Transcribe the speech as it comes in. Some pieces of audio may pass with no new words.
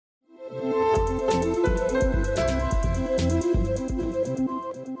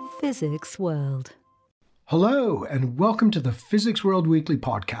Physics World. Hello, and welcome to the Physics World Weekly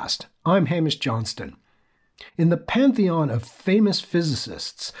podcast. I'm Hamish Johnston. In the pantheon of famous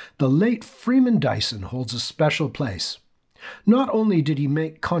physicists, the late Freeman Dyson holds a special place. Not only did he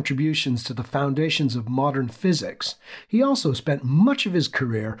make contributions to the foundations of modern physics, he also spent much of his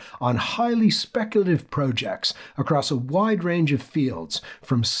career on highly speculative projects across a wide range of fields,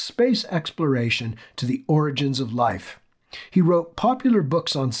 from space exploration to the origins of life. He wrote popular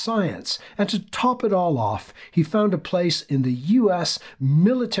books on science, and to top it all off, he found a place in the U.S.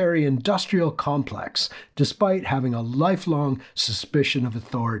 military-industrial complex, despite having a lifelong suspicion of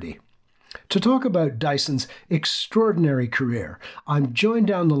authority. To talk about Dyson's extraordinary career, I'm joined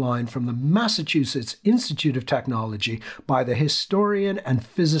down the line from the Massachusetts Institute of Technology by the historian and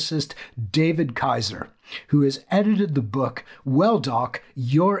physicist David Kaiser, who has edited the book, Well Doc,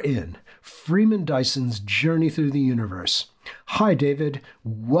 You're In, Freeman Dyson's Journey Through the Universe. Hi, David.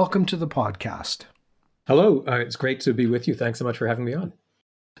 Welcome to the podcast. Hello. It's great to be with you. Thanks so much for having me on.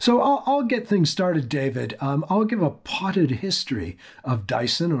 So I'll get things started, David. I'll give a potted history of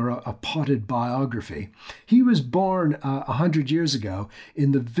Dyson, or a potted biography. He was born 100 years ago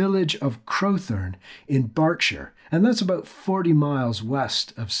in the village of Crowthorne in Berkshire, and that's about 40 miles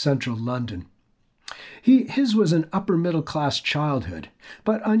west of central London. His was an upper-middle-class childhood,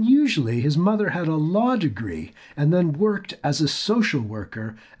 but unusually his mother had a law degree and then worked as a social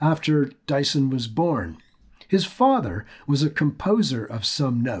worker after Dyson was born. His father was a composer of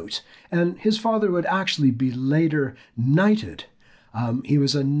some note, and his father would actually be later knighted. He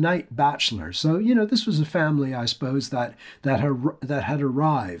was a knight bachelor. So, this was a family, I suppose, that had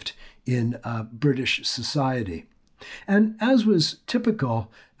arrived in British society. And as was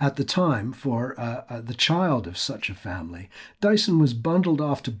typical at the time for the child of such a family, Dyson was bundled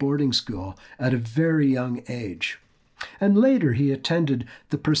off to boarding school at a very young age. And later he attended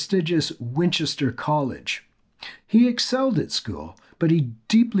the prestigious Winchester College. He excelled at school, but he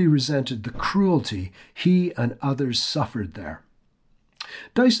deeply resented the cruelty he and others suffered there.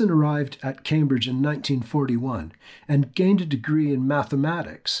 Dyson arrived at Cambridge in 1941 and gained a degree in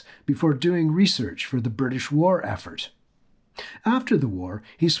mathematics before doing research for the British war effort. After the war,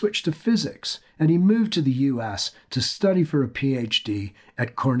 he switched to physics, and he moved to the US to study for a PhD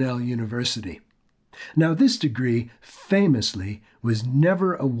at Cornell University. Now, this degree, famously, was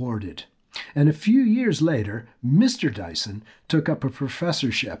never awarded. And a few years later, Mr. Dyson took up a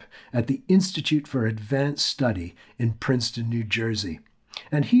professorship at the Institute for Advanced Study in Princeton, New Jersey,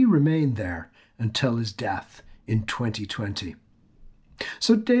 and he remained there until his death in 2020.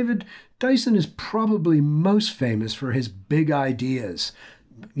 So David, Dyson is probably most famous for his big ideas,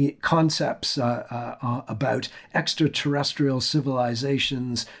 concepts about extraterrestrial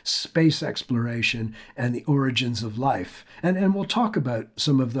civilizations, space exploration, and the origins of life. And we'll talk about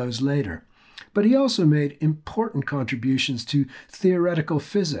some of those later. But he also made important contributions to theoretical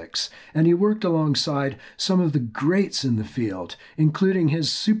physics, and he worked alongside some of the greats in the field, including his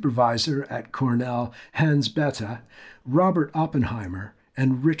supervisor at Cornell, Hans Bethe, Robert Oppenheimer,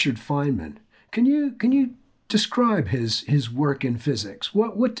 and Richard Feynman. Can you describe his work in physics?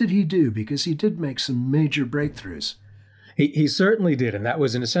 What did he do? Because he did make some major breakthroughs. He certainly did, and that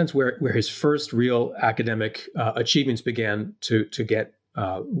was, in a sense, where his first real academic achievements began to get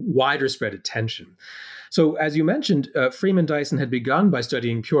wider spread attention. So, as you mentioned, Freeman Dyson had begun by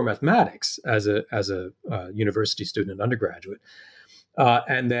studying pure mathematics as a university student and undergraduate.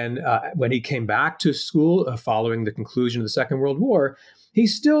 And then when he came back to school following the conclusion of the Second World War, he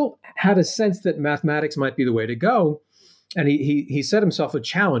still had a sense that mathematics might be the way to go. And he set himself a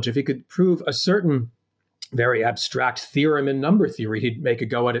challenge. If he could prove a certain very abstract theorem in number theory, he'd make a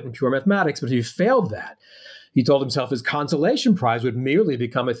go at it in pure mathematics. But if he failed that, he told himself his consolation prize would merely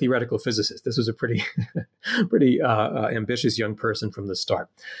become a theoretical physicist. This was a pretty ambitious young person from the start.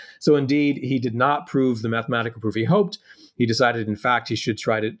 So indeed, he did not prove the mathematical proof he hoped. He decided, in fact, he should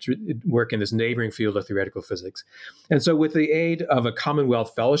try to work in this neighboring field of theoretical physics. And so with the aid of a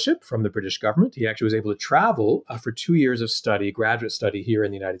Commonwealth Fellowship from the British government, he actually was able to travel for 2 years of study, graduate study here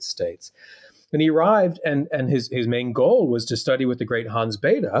in the United States. And he arrived, and his main goal was to study with the great Hans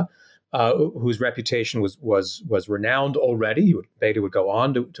Bethe, whose reputation was renowned already. Bethe would go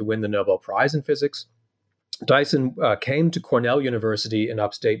on to win the Nobel Prize in physics. Dyson came to Cornell University in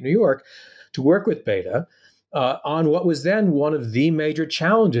upstate New York to work with Bethe on what was then one of the major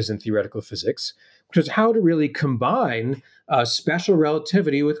challenges in theoretical physics, which was how to really combine special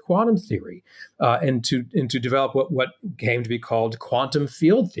relativity with quantum theory, and to develop what came to be called quantum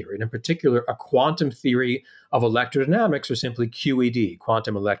field theory, and in particular, a quantum theory of electrodynamics, or simply QED,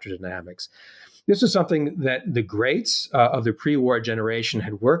 quantum electrodynamics. This was something that the greats of the pre-war generation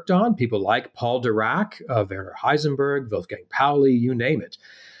had worked on, people like Paul Dirac, Werner Heisenberg, Wolfgang Pauli, you name it.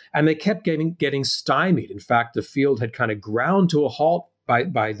 And they kept getting stymied. In fact, the field had kind of ground to a halt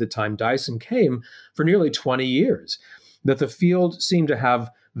by the time Dyson came for nearly 20 years. That the field seemed to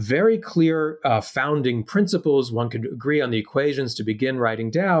have very clear founding principles. One could agree on the equations to begin writing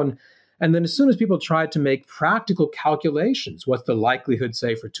down. And then as soon as people tried to make practical calculations, what's the likelihood,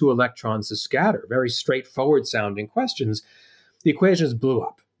 say, for two electrons to scatter, very straightforward sounding questions, the equations blew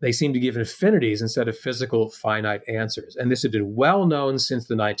up. They seemed to give infinities instead of physical finite answers. And this had been well known since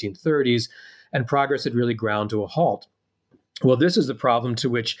the 1930s, and progress had really ground to a halt. Well, this is the problem to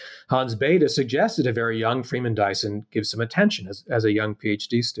which Hans Bethe suggested a very young Freeman Dyson give some attention as a young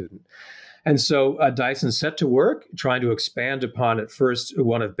PhD student. And so Dyson set to work trying to expand upon, at first,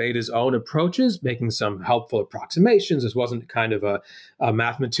 one of Bethe's own approaches, making some helpful approximations. This wasn't kind of a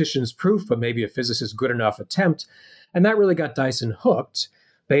mathematician's proof, but maybe a physicist's good enough attempt. And that really got Dyson hooked.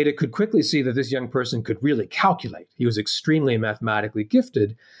 Bethe could quickly see that this young person could really calculate. He was extremely mathematically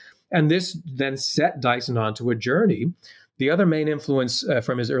gifted. And this then set Dyson onto a journey. The other main influence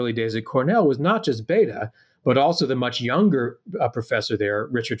from his early days at Cornell was not just Bethe, but also the much younger professor there,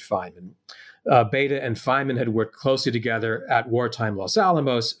 Richard Feynman. Bethe and Feynman had worked closely together at wartime Los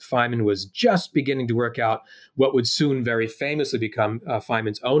Alamos. Feynman was just beginning to work out what would soon very famously become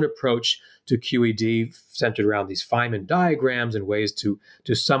Feynman's own approach to QED, centered around these Feynman diagrams and ways to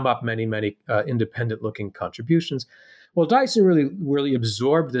sum up many independent-looking contributions. Well, Dyson really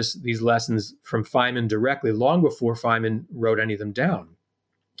absorbed these lessons from Feynman directly, long before Feynman wrote any of them down.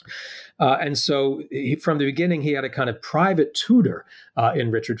 And so from the beginning, he had a kind of private tutor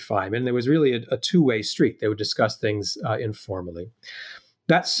in Richard Feynman. There was really a two-way street. They would discuss things informally.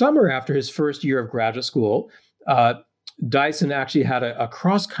 That summer, after his first year of graduate school, Dyson actually had a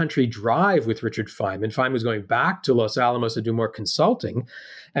cross-country drive with Richard Feynman. Feynman was going back to Los Alamos to do more consulting,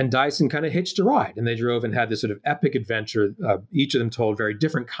 and Dyson kind of hitched a ride. And they drove and had this sort of epic adventure. Each of them told very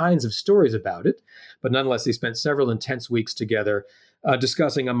different kinds of stories about it, but nonetheless, they spent several intense weeks together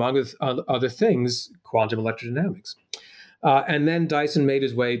discussing, among other things, quantum electrodynamics. And then Dyson made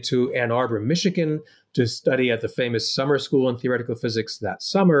his way to Ann Arbor, Michigan, to study at the famous summer school in theoretical physics that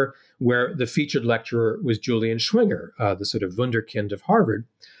summer, where the featured lecturer was Julian Schwinger, the sort of wunderkind of Harvard,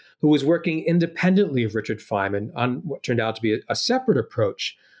 who was working independently of Richard Feynman on what turned out to be a separate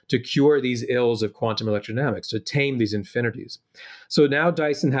approach to cure these ills of quantum electrodynamics, to tame these infinities. So now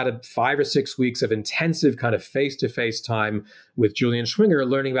Dyson had 5 or 6 weeks of intensive kind of face-to-face time with Julian Schwinger,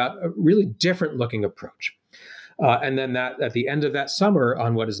 learning about a really different looking approach. And then at the end of that summer,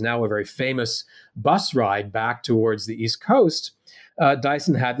 on what is now a very famous bus ride back towards the East Coast,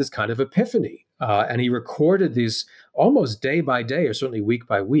 Dyson had this kind of epiphany. And he recorded these almost day by day, or certainly week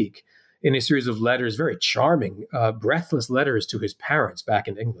by week, in a series of letters, very charming, breathless letters to his parents back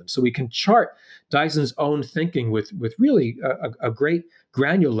in England. So we can chart Dyson's own thinking with really a great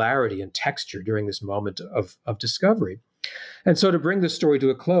granularity and texture during this moment of discovery. And so to bring the story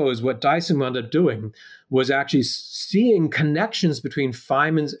to a close, what Dyson wound up doing was actually seeing connections between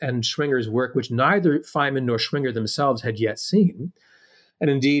Feynman's and Schwinger's work, which neither Feynman nor Schwinger themselves had yet seen.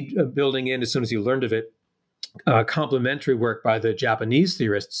 And indeed, building in, as soon as he learned of it, complementary work by the Japanese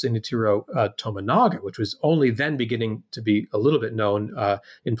theorist Shinichiro Tomonaga, which was only then beginning to be a little bit known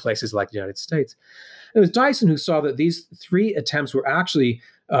in places like the United States. And it was Dyson who saw that these 3 attempts were actually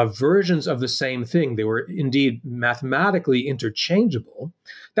versions of the same thing. They were indeed mathematically interchangeable.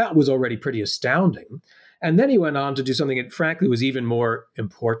 That was already pretty astounding. And then he went on to do something that, frankly, was even more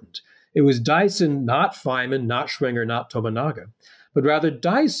important. It was Dyson, not Feynman, not Schwinger, not Tomonaga, but rather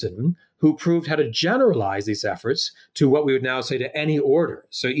Dyson, who proved how to generalize these efforts to what we would now say to any order.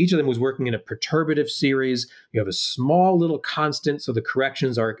 So each of them was working in a perturbative series. You have a small little constant, so the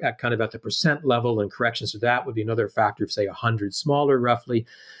corrections are at the percent level, and corrections to that would be another factor of, say, 100 smaller, roughly.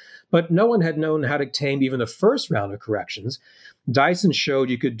 But no one had known how to tame even the first round of corrections. Dyson showed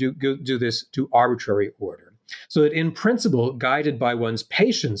you could do this to arbitrary order. So that in principle, guided by one's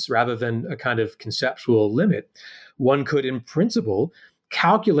patience rather than a kind of conceptual limit, one could, in principle,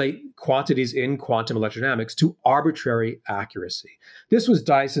 calculate quantities in quantum electrodynamics to arbitrary accuracy. This was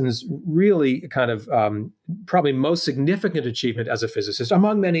Dyson's really kind of probably most significant achievement as a physicist,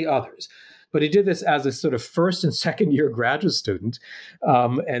 among many others. But he did this as a sort of first and second year graduate student,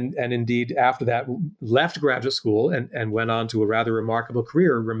 and indeed after that left graduate school and went on to a rather remarkable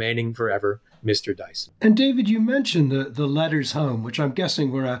career, remaining forever Mr. Dyson. And David, you mentioned the letters home, which I'm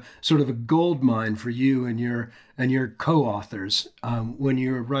guessing were a sort of a gold mine for you and your co-authors when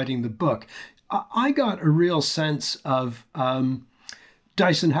you were writing the book. I got a real sense of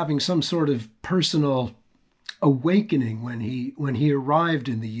Dyson having some sort of personal awakening when he arrived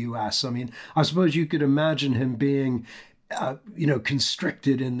in the U.S. I mean, I suppose you could imagine him being,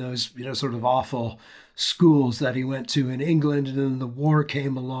 constricted in those, sort of awful schools that he went to in England, and then the war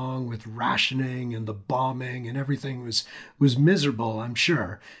came along with rationing and the bombing, and everything was miserable, I'm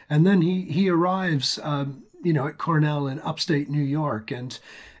sure. And then he arrives, at Cornell in upstate New York, and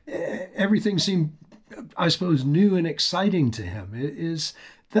everything seemed, I suppose, new and exciting to him. Is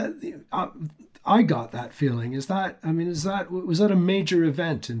that I got that feeling. Was that a major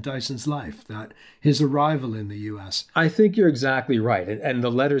event in Dyson's life, that his arrival in the U.S.? I think you're exactly right. And the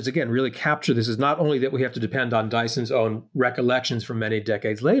letters, again, really capture this. Is not only that we have to depend on Dyson's own recollections from many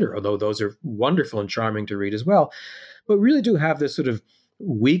decades later, although those are wonderful and charming to read as well, but really do have this sort of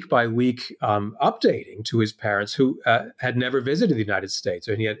week by week updating to his parents, who had never visited the United States,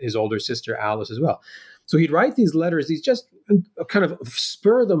 and he had his older sister Alice as well. So he'd write these letters, these just kind of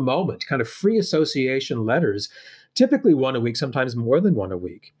spur of the moment, kind of free association letters, typically one a week, sometimes more than one a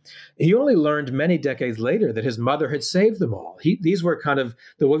week. He only learned many decades later that his mother had saved them all. These were kind of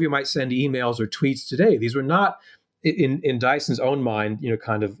the way you might send emails or tweets today. These were not, in Dyson's own mind,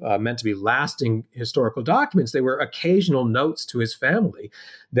 meant to be lasting historical documents. They were occasional notes to his family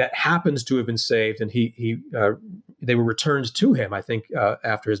that happened to have been saved, and they were returned to him, I think,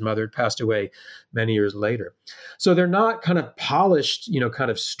 after his mother had passed away many years later. So they're not kind of polished, kind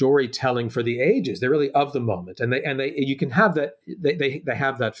of storytelling for the ages. They're really of the moment, and they you can have that. They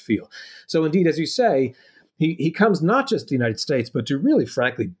have that feel. So indeed, as you say, he comes not just to the United States, but to really,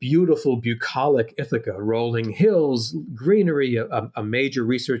 frankly, beautiful, bucolic Ithaca, rolling hills, greenery, a major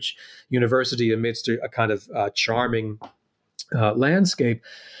research university amidst a kind of charming landscape.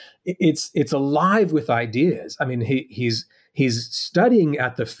 It's alive with ideas. I mean, he's studying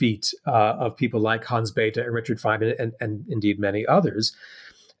at the feet of people like Hans Bethe and Richard Feynman and indeed many others.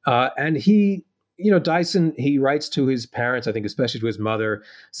 And Dyson, he writes to his parents, I think especially to his mother,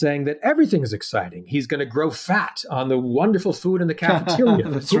 saying that everything is exciting. He's going to grow fat on the wonderful food in the cafeteria.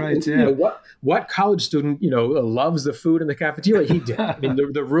 That's right, yeah. What college student, loves the food in the cafeteria? He did. I mean,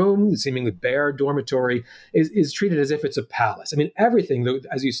 the room, the seemingly bare dormitory, is treated as if it's a palace. I mean, everything,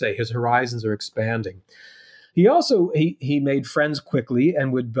 as you say, his horizons are expanding. He also, he made friends quickly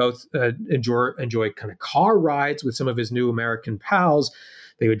and would both enjoy kind of car rides with some of his new American pals.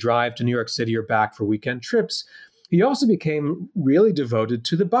 They would drive to New York City or back for weekend trips. He also became really devoted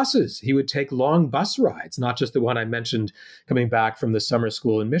to the buses. He would take long bus rides, not just the one I mentioned coming back from the summer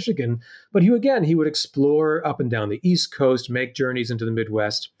school in Michigan, but he would explore up and down the East Coast, make journeys into the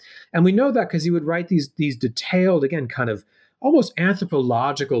Midwest. And we know that because he would write these detailed, again, kind of almost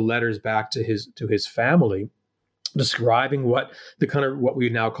anthropological letters back to his family, describing what we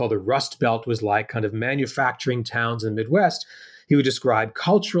now call the Rust Belt was like, kind of manufacturing towns in the Midwest. He would describe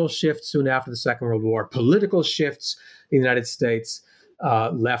cultural shifts soon after the Second World War, political shifts in the United States,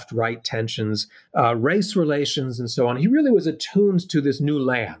 left-right tensions, race relations, and so on. He really was attuned to this new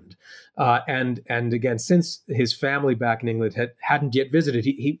land. And again, since his family back in England hadn't yet visited,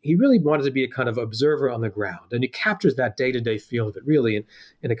 he really wanted to be a kind of observer on the ground. And he captures that day-to-day feel of it really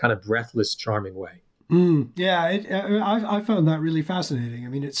in a kind of breathless, charming way. I found that really fascinating. I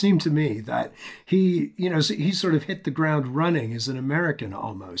mean, it seemed to me that he sort of hit the ground running as an American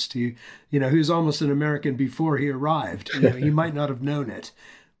almost. He was almost an American before he arrived. He might not have known it,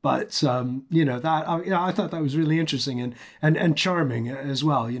 but I thought that was really interesting and charming as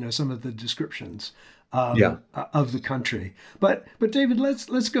well. Some of the descriptions of the country. But David,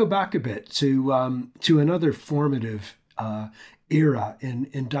 let's go back a bit to another formative era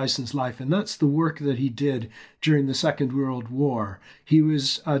in Dyson's life, and that's the work that he did during the Second World War. He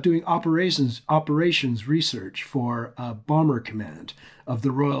was doing operations research for Bomber Command of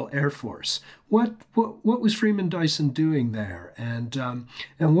the Royal Air Force. What was Freeman Dyson doing there, and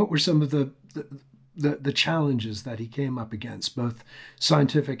what were some of the challenges that he came up against, both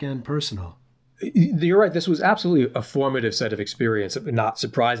scientific and personal? You're right. This was absolutely a formative set of experience. Not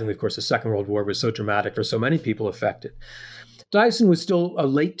surprisingly, of course, the Second World War was so traumatic for so many people affected. Dyson was still a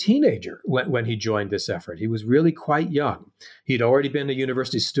late teenager when he joined this effort. He was really quite young. He'd already been a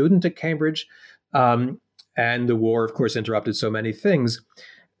university student at Cambridge, and the war, of course, interrupted so many things.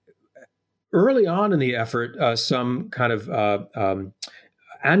 Early on in the effort, some kind of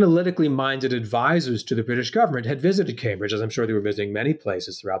analytically minded advisors to the British government had visited Cambridge, as I'm sure they were visiting many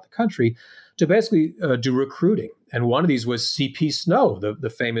places throughout the country, to basically do recruiting. And one of these was C.P. Snow, the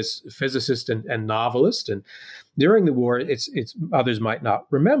famous physicist and novelist. And during the war, it's others might not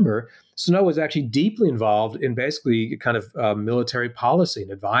remember, Snow was actually deeply involved in basically kind of military policy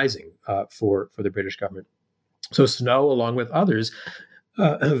and advising for the British government. So Snow, along with others,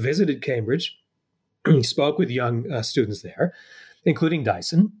 visited Cambridge. He spoke with young students there, including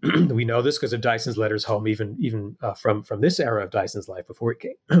Dyson. We know this because of Dyson's letters home, even from this era of Dyson's life before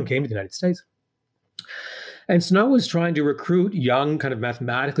he came to the United States. And Snow was trying to recruit young, kind of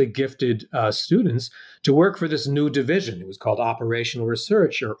mathematically gifted students to work for this new division. It was called Operational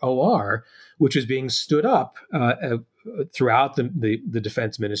Research, or OR, which was being stood up throughout the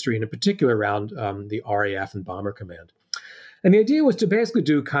Defense Ministry, and in particular around the RAF and Bomber Command. And the idea was to basically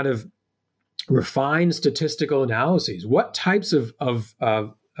do kind of refined statistical analyses. What types of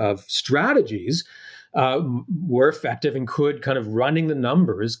strategies were effective and could, kind of running the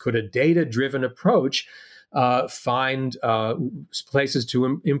numbers, could a data-driven approach find places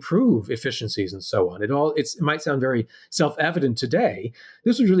to improve efficiencies and so on. It might sound very self-evident today.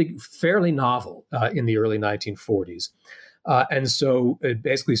 This was really fairly novel in the early 1940s. And so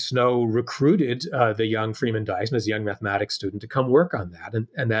basically Snow recruited the young Freeman Dyson as a young mathematics student to come work on that.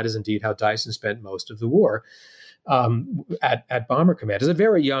 And that is indeed how Dyson spent most of the war at Bomber Command as a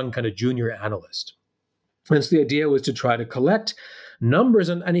very young kind of junior analyst. And so the idea was to try to collect numbers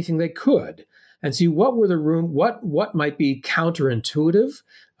on anything they could and see what might be counterintuitive,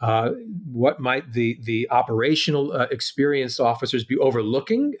 what might the operational experienced officers be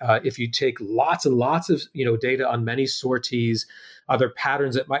overlooking if you take lots and lots of data on many sorties, other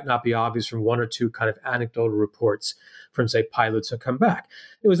patterns that might not be obvious from one or two kind of anecdotal reports from, say, pilots who come back.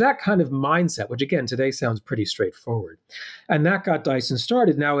 It was that kind of mindset, which again today sounds pretty straightforward, and that got Dyson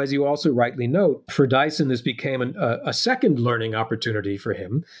started. Now, as you also rightly note, for Dyson this became a second learning opportunity for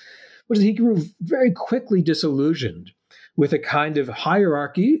him, which is he grew very quickly disillusioned with a kind of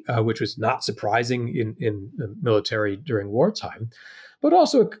hierarchy, which was not surprising in the military during wartime, but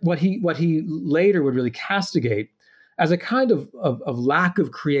also what he later would really castigate as a kind of lack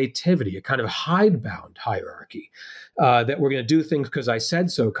of creativity, a kind of hidebound hierarchy, that we're going to do things because I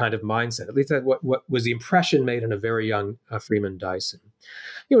said so kind of mindset. At least that's what was the impression made on a very young Freeman Dyson.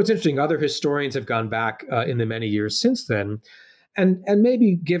 It's interesting, other historians have gone back in the many years since then and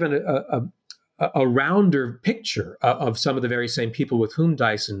maybe given a rounder picture of some of the very same people with whom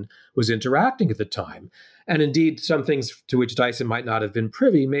Dyson was interacting at the time. And indeed, some things to which Dyson might not have been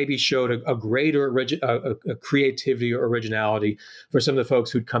privy maybe showed a greater a creativity or originality for some of the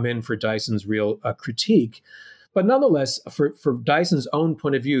folks who'd come in for Dyson's real critique. But nonetheless, for Dyson's own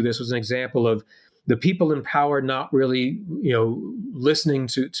point of view, this was an example of the people in power not really, listening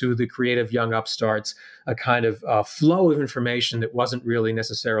to the creative young upstarts, a kind of flow of information that wasn't really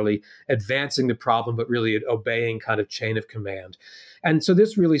necessarily advancing the problem, but really obeying kind of chain of command. And so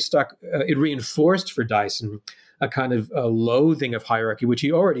this really stuck. It reinforced for Dyson a kind of loathing of hierarchy, which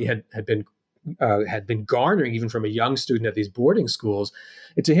he already had been garnering even from a young student at these boarding schools.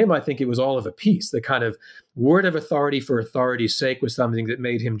 And to him, I think it was all of a piece. The kind of word of authority for authority's sake was something that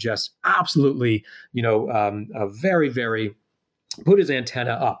made him just absolutely, very, very put his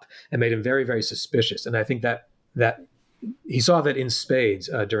antenna up and made him very, very suspicious. And I think that he saw that in spades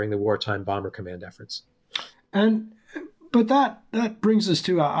during the wartime Bomber Command efforts. But that brings us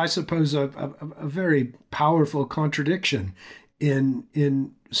to, I suppose, a very powerful contradiction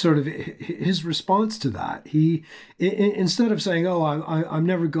in sort of his response to that. He, instead of saying, "Oh, I'm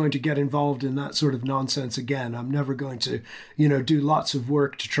never going to get involved in that sort of nonsense again. I'm never going to, do lots of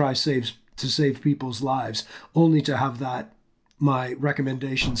work to try to save people's lives, only to have my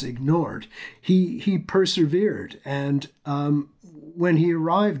recommendations ignored." He persevered, and when he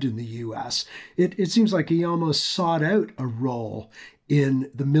arrived in the U.S., it seems like he almost sought out a role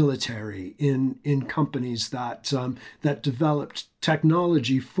in the military, in companies that developed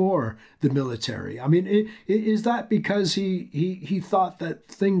technology for the military. I mean, is that because he thought that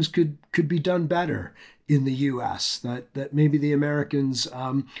things could be done better in the U.S., that maybe the Americans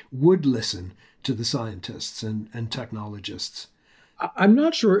would listen to the scientists and technologists? I'm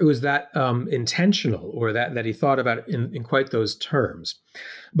not sure it was that intentional, or that he thought about it in quite those terms.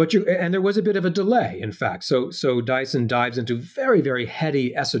 But and there was a bit of a delay, in fact. So Dyson dives into very, very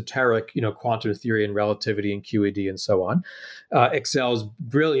heady, esoteric, quantum theory and relativity and QED and so on. Excels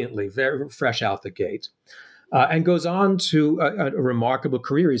brilliantly, very fresh out the gate, and goes on to a remarkable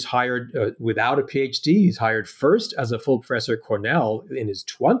career. He's hired without a PhD. He's hired first as a full professor at Cornell in his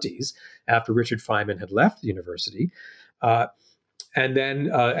 20s, after Richard Feynman had left the university. And then,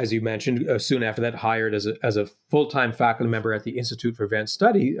 as you mentioned, soon after that, hired as a full-time faculty member at the Institute for Advanced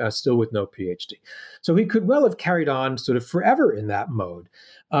Study, still with no PhD. So he could well have carried on sort of forever in that mode.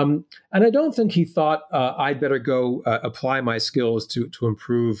 And I don't think he thought, I'd better go apply my skills to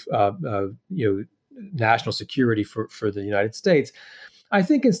improve, national security for the United States. I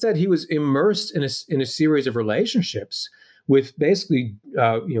think instead he was immersed in a series of relationships with basically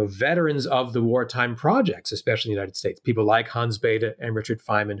veterans of the wartime projects, especially in the United States, people like Hans Bethe and Richard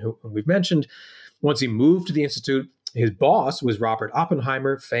Feynman, whom we've mentioned. Once he moved to the Institute, his boss was Robert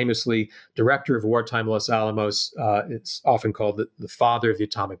Oppenheimer, famously director of wartime Los Alamos. It's often called the father of the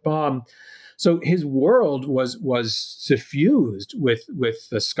atomic bomb. So his world was suffused with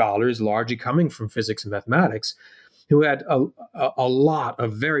the scholars, largely coming from physics and mathematics, who had a lot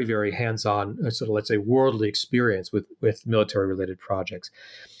of very, very hands-on, sort of, let's say, worldly experience with military-related projects.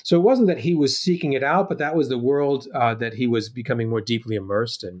 So it wasn't that he was seeking it out, but that was the world that he was becoming more deeply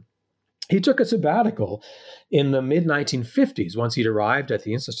immersed in. He took a sabbatical in the mid-1950s once he'd arrived at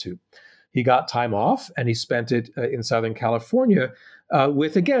the Institute. He got time off, and he spent it in Southern California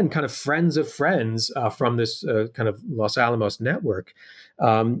with, again, kind of friends of friends from this kind of Los Alamos network,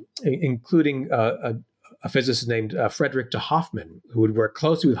 including a physicist named Frederick de Hoffman, who would work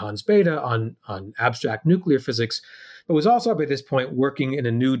closely with Hans Bethe on abstract nuclear physics, but was also by this point working in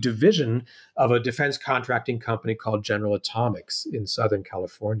a new division of a defense contracting company called General Atomics in Southern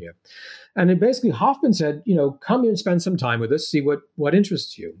California. And then basically Hoffman said, come here and spend some time with us, see what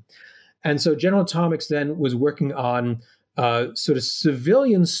interests you. And so General Atomics then was working on sort of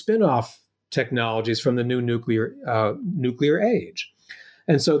civilian spin-off technologies from the new nuclear age.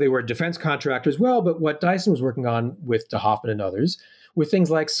 And so they were defense contractors, but what Dyson was working on with de Hoffman and others were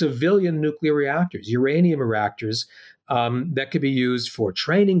things like civilian nuclear reactors, uranium reactors that could be used for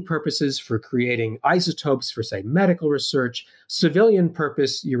training purposes, for creating isotopes for, say, medical research, civilian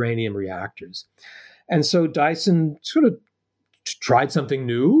purpose uranium reactors. And so Dyson sort of tried something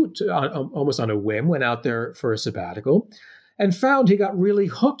new, almost on a whim, went out there for a sabbatical, and found he got really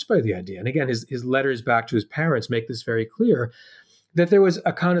hooked by the idea. And again, his letters back to his parents make this very clear, that there was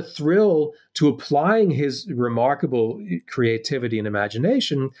a kind of thrill to applying his remarkable creativity and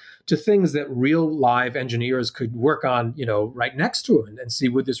imagination to things that real live engineers could work on, right next to him and see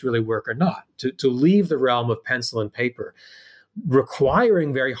would this really work or not, to leave the realm of pencil and paper,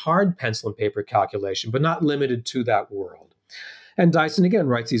 requiring very hard pencil and paper calculation, but not limited to that world. And Dyson, again,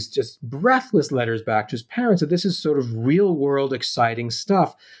 writes these just breathless letters back to his parents that this is sort of real world, exciting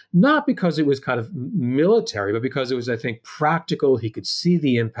stuff, not because it was kind of military, but because it was, I think, practical. He could see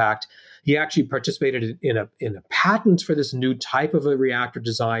the impact. He actually participated in a patent for this new type of a reactor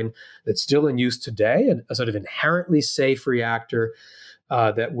design that's still in use today, a sort of inherently safe reactor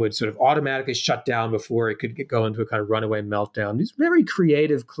that would sort of automatically shut down before it could go into a kind of runaway meltdown. These very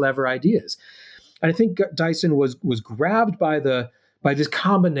creative, clever ideas. And I think Dyson was grabbed by this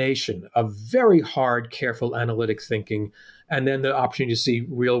combination of very hard, careful, analytic thinking, and then the opportunity to see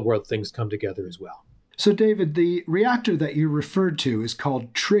real world things come together as well. So, David, the reactor that you referred to is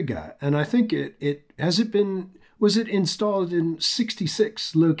called Trigger, and I think was it installed in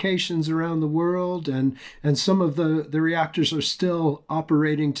 66 locations around the world, and some of the reactors are still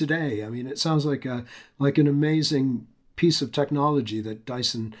operating today. I mean, it sounds like an amazing piece of technology that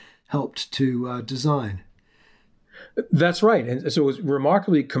Dyson helped to design. That's right. And so it was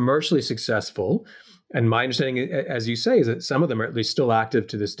remarkably commercially successful. And my understanding, as you say, is that some of them are at least still active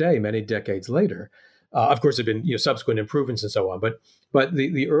to this day, many decades later. Of course, there have been subsequent improvements and so on. But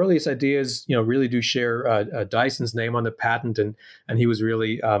the earliest ideas, really do share Dyson's name on the patent, and he was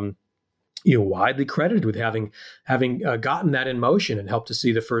really widely credited with having gotten that in motion and helped to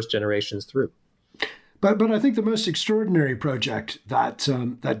see the first generations through. But I think the most extraordinary project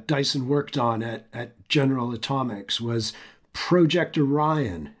that Dyson worked on at General Atomics was Project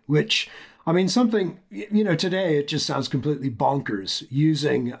Orion, which, I mean, something, today it just sounds completely bonkers,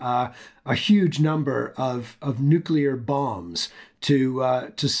 using a huge number of nuclear bombs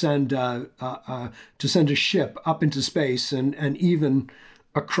to send a ship up into space and even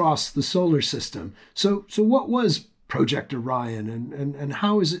across the solar system. So what was Project Orion, and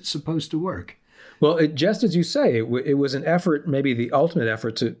how is it supposed to work? Well, just as you say, it was an effort, maybe the ultimate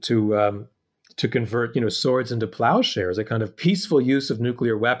effort to convert, swords into plowshares, a kind of peaceful use of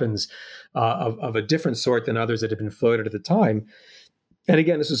nuclear weapons of a different sort than others that had been floated at the time. And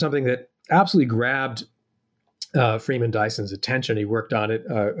again, this was something that absolutely grabbed Freeman Dyson's attention. He worked on it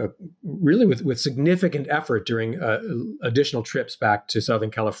really with significant effort during additional trips back to Southern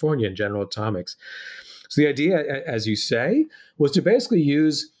California and General Atomics. So the idea, as you say, was to basically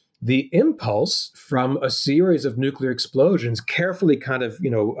use the impulse from a series of nuclear explosions, carefully kind of,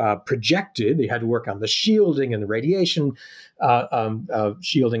 projected. They had to work on the shielding and the radiation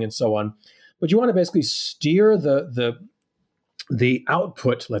shielding and so on. But you want to basically steer the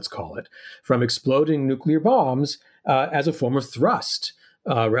output, let's call it, from exploding nuclear bombs as a form of thrust,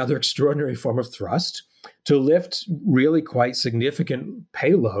 rather extraordinary form of thrust. to lift really quite significant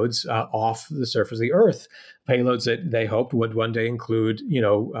payloads off the surface of the Earth, payloads that they hoped would one day include,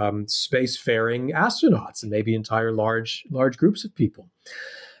 spacefaring astronauts and maybe entire large groups of people.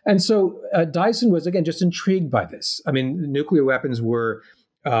 And so Dyson was, again, just intrigued by this. I mean, nuclear weapons were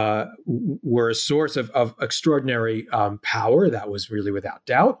a source of extraordinary power. That was really without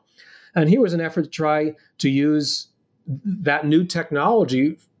doubt. And here was an effort to try to use that new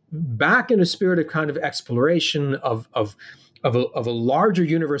technology back in a spirit of kind of exploration of a larger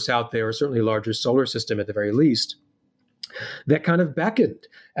universe out there, or certainly a larger solar system at the very least, that kind of beckoned.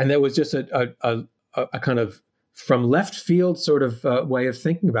 And there was just a kind of from left field sort of way of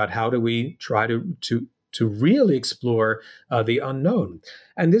thinking about how do we try to really explore the unknown.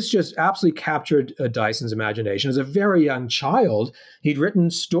 And this just absolutely captured Dyson's imagination. As a very young child, he'd written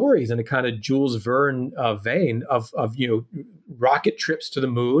stories in a kind of Jules Verne vein of rocket trips to the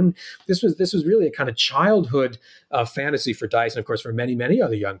moon. This was really a kind of childhood fantasy for Dyson, of course, for many, many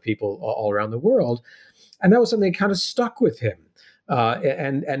other young people all around the world. And that was something that kind of stuck with him.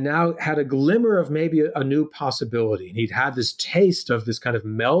 And now had a glimmer of maybe a new possibility. And he'd had this taste of this kind of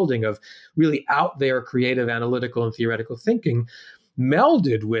melding of really out there creative, analytical, and theoretical thinking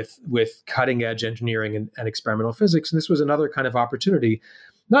melded with cutting edge engineering and experimental physics. And this was another kind of opportunity,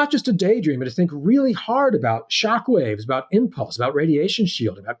 not just to daydream, but to think really hard about shock waves, about impulse, about radiation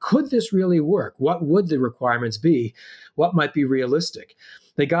shielding, about could this really work? What would the requirements be? What might be realistic?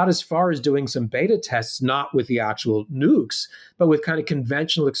 They got as far as doing some beta tests, not with the actual nukes, but with kind of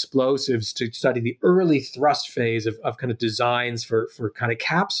conventional explosives to study the early thrust phase of kind of designs for kind of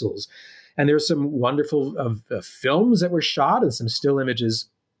capsules. And there's some wonderful films that were shot and some still images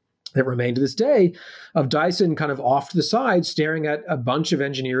that remain to this day of Dyson kind of off to the side, staring at a bunch of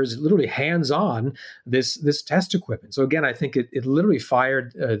engineers, literally hands-on, this test equipment. So again, I think it literally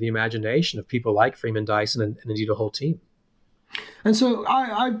fired the imagination of people like Freeman Dyson and indeed a whole team. And so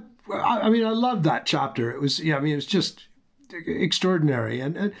I mean, I love that chapter. It was, it was just extraordinary.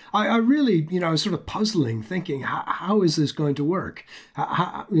 And I really, I was sort of puzzling, thinking, how is this going to work?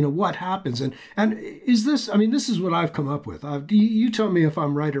 What happens? And is this, this is what I've come up with. You tell me if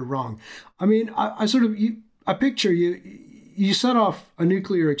I'm right or wrong. I mean, I picture you set off a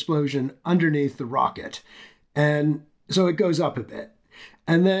nuclear explosion underneath the rocket. And so it goes up a bit.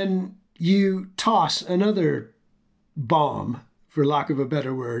 And then you toss another bomb, for lack of a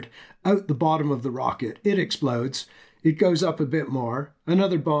better word, out the bottom of the rocket. It explodes. It goes up a bit more.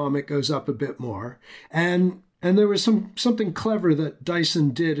 Another bomb, it goes up a bit more. And there was something clever that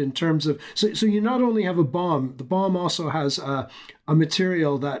Dyson did in terms of, so you not only have a bomb, the bomb also has a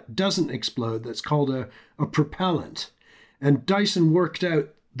material that doesn't explode that's called a propellant. And Dyson worked out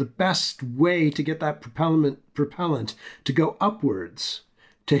the best way to get that propellant to go upwards,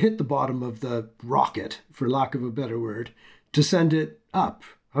 to hit the bottom of the rocket, for lack of a better word, to send it up.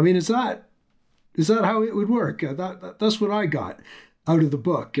 I mean, is that how it would work? That's what I got out of the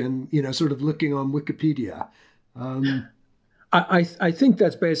book, and sort of looking on Wikipedia. I think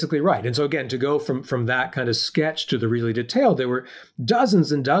that's basically right. And so again, to go from that kind of sketch to the really detailed, there were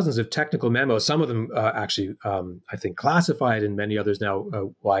dozens and dozens of technical memos. Some of them actually, I think, classified, and many others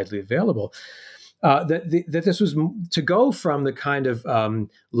now widely available. That this was to go from the kind of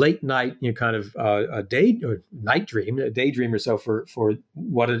late night, kind of a daydream or so for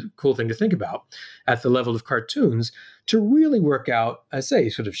what a cool thing to think about at the level of cartoons, to really work out, I say,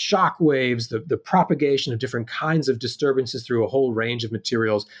 sort of shock waves, the propagation of different kinds of disturbances through a whole range of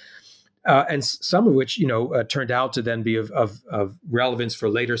materials. And some of which, turned out to then be of relevance for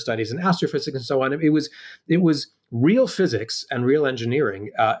later studies in astrophysics and so on. It was real physics and real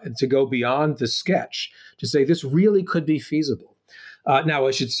engineering to go beyond the sketch to say this really could be feasible. Now,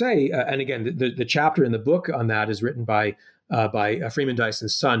 I should say, and again, the chapter in the book on that is written by Freeman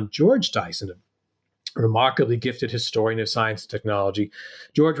Dyson's son, George Dyson, a remarkably gifted historian of science and technology.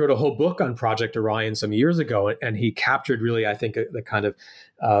 George wrote a whole book on Project Orion some years ago, and he captured really, I think, the kind of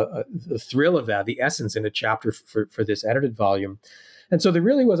the thrill of that, the essence in a chapter for this edited volume. And so there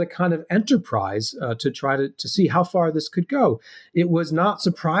really was a kind of enterprise to try to see how far this could go. It was not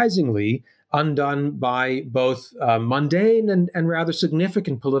surprisingly undone by both mundane and rather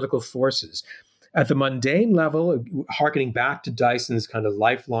significant political forces. At the mundane level, hearkening back to Dyson's kind of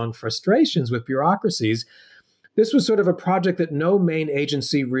lifelong frustrations with bureaucracies, this was sort of a project that no main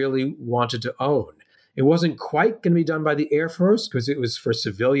agency really wanted to own. It wasn't quite going to be done by the Air Force because it was for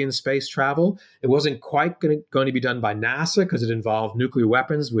civilian space travel. It wasn't quite going to be done by NASA because it involved nuclear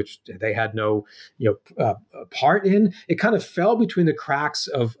weapons, which they had no part in. It kind of fell between the cracks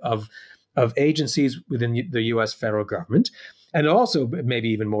of agencies within the U.S. federal government. And also, maybe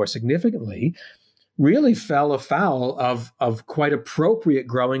even more significantly, really fell afoul of quite appropriate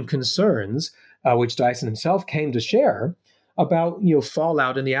growing concerns, which Dyson himself came to share about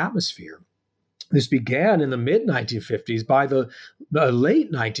fallout in the atmosphere. This began in the mid-1950s. By the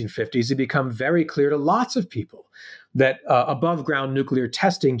late 1950s, it became very clear to lots of people that above-ground nuclear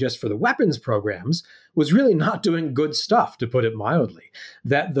testing just for the weapons programs was really not doing good stuff, to put it mildly.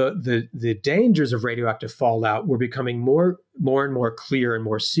 That the dangers of radioactive fallout were becoming more and more clear and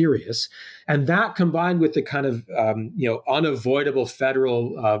more serious, and that combined with the kind of unavoidable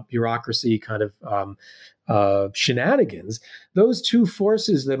federal bureaucracy kind of shenanigans, those two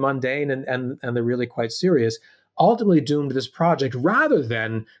forces, the mundane and the really quite serious, ultimately doomed this project rather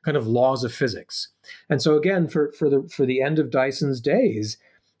than kind of laws of physics. And so again, for the end of Dyson's days,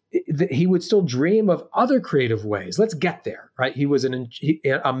 he would still dream of other creative ways. Let's get there, right? He was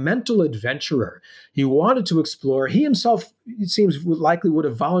a mental adventurer. He wanted to explore. He himself, it seems, likely would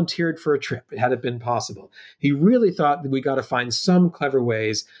have volunteered for a trip had it been possible. He really thought that we got to find some clever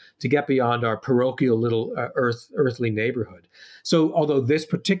ways to get beyond our parochial little earthly neighborhood. So although this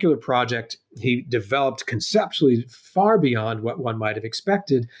particular project he developed conceptually far beyond what one might have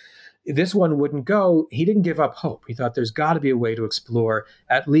expected, this one wouldn't go. He didn't give up hope. He thought there's got to be a way to explore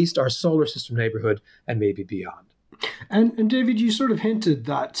at least our solar system neighborhood and maybe beyond. And David, you sort of hinted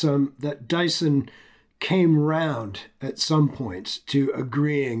that that Dyson came round at some point to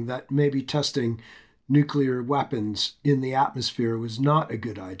agreeing that maybe testing nuclear weapons in the atmosphere was not a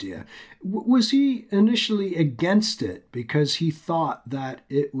good idea. Was he initially against it because he thought that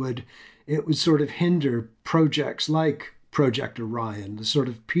it would sort of hinder projects like Project Orion, the sort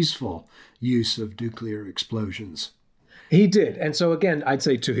of peaceful use of nuclear explosions? He did. And so again, I'd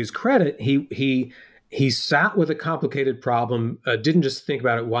say to his credit, he sat with a complicated problem, didn't just think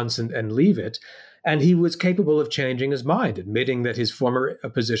about it once and leave it. And he was capable of changing his mind, admitting that his former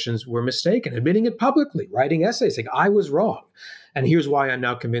positions were mistaken, admitting it publicly, writing essays saying, I was wrong. And here's why I'm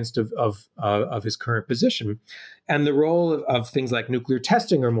now convinced of his current position. And the role of things like nuclear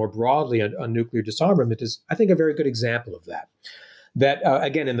testing or more broadly on nuclear disarmament is, I think, a very good example of that. That,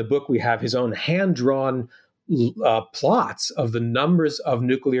 again, in the book, we have his own hand-drawn plots of the numbers of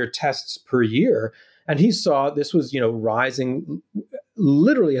nuclear tests per year. And he saw this was, rising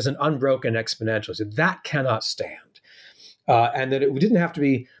literally as an unbroken exponential. So that cannot stand. And that it didn't have to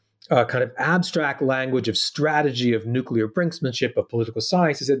be kind of abstract language of strategy, of nuclear brinksmanship, of political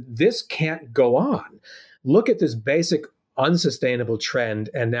science. He said, this can't go on. Look at this basic unsustainable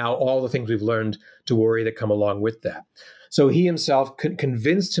trend, and now all the things we've learned to worry that come along with that. So he himself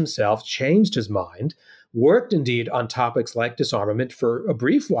convinced himself, changed his mind, worked indeed on topics like disarmament for a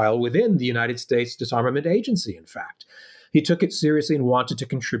brief while within the United States Disarmament Agency, in fact. He took it seriously and wanted to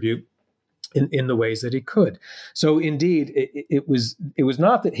contribute in the ways that he could. So indeed, it was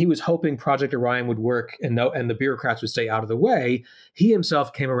not that he was hoping Project Orion would work and the bureaucrats would stay out of the way. He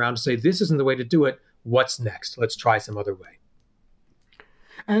himself came around to say, this isn't the way to do it. What's next? Let's try some other way.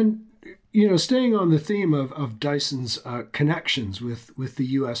 And, staying on the theme of Dyson's connections with the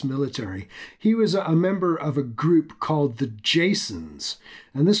U.S. military, he was a member of a group called the Jasons.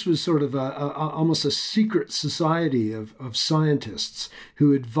 And this was sort of almost a secret society of scientists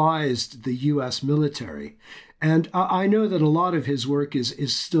who advised the U.S. military. And I know that a lot of his work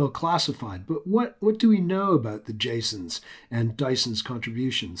is still classified, but what do we know about the Jasons and Dyson's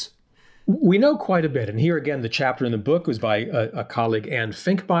contributions? We know quite a bit. And here again, the chapter in the book was by a colleague, Anne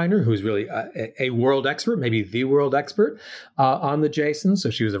Finkbeiner, who's really a world expert, maybe the world expert on the Jasons.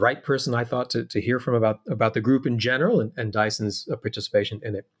 So she was the right person, I thought, to hear from about the group in general and Dyson's participation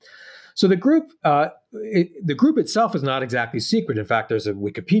in it. So the group itself is not exactly secret. In fact, there's a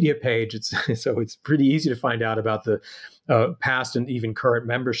Wikipedia page. So it's pretty easy to find out about the past and even current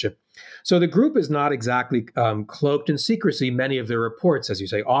membership. So the group is not exactly cloaked in secrecy. Many of their reports, as you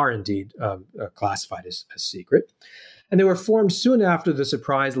say, are indeed classified as secret. And they were formed soon after the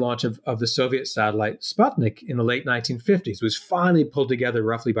surprise launch of the Soviet satellite Sputnik in the late 1950s. It was finally pulled together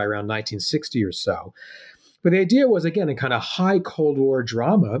roughly by around 1960 or so. But the idea was, again, a kind of high Cold War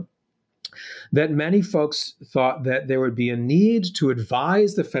drama that many folks thought that there would be a need to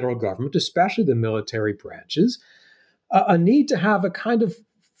advise the federal government, especially the military branches, a need to have a kind of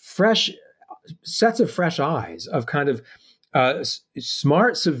sets of fresh eyes of kind of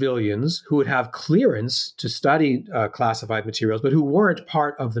smart civilians who would have clearance to study classified materials, but who weren't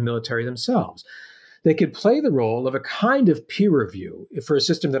part of the military themselves. They could play the role of a kind of peer review for a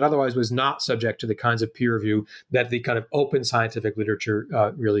system that otherwise was not subject to the kinds of peer review that the kind of open scientific literature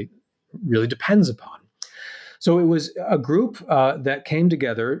really depends upon. So it was a group that came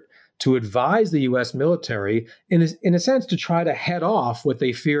together to advise the U.S. military, in a sense, to try to head off what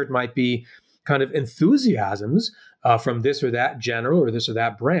they feared might be kind of enthusiasms from this or that general or this or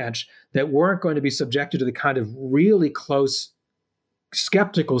that branch that weren't going to be subjected to the kind of really close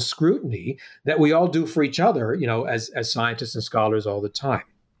skeptical scrutiny that we all do for each other, as scientists and scholars all the time.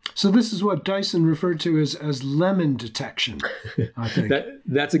 So this is what Dyson referred to as lemon detection, I think.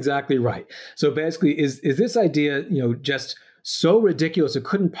 That's exactly right. So basically, is this idea, just so ridiculous it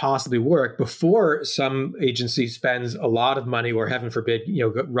couldn't possibly work before some agency spends a lot of money or, heaven forbid,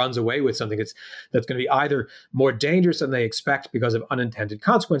 runs away with something that's going to be either more dangerous than they expect because of unintended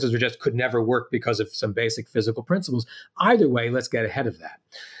consequences or just could never work because of some basic physical principles. Either way, let's get ahead of that.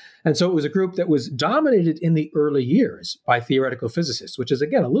 And so it was a group that was dominated in the early years by theoretical physicists, which is,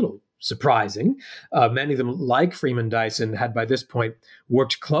 again, a little surprising. Many of them, like Freeman Dyson, had by this point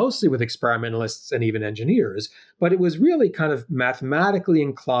worked closely with experimentalists and even engineers, but it was really kind of mathematically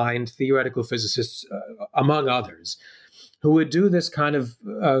inclined theoretical physicists, among others, who would do this kind of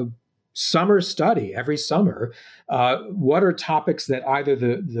summer study every summer. What are topics that either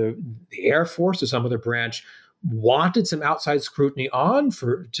the Air Force or some other branch wanted some outside scrutiny on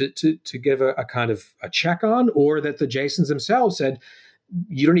to give a kind of a check on, or that the Jasons themselves said,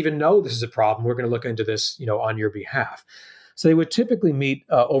 you don't even know this is a problem. We're going to look into this, on your behalf. So they would typically meet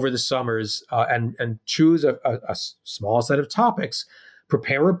over the summers and choose a small set of topics,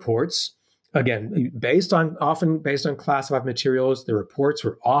 prepare reports. Again, often based on classified materials. The reports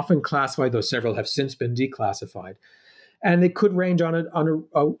were often classified, though several have since been declassified. And they could range on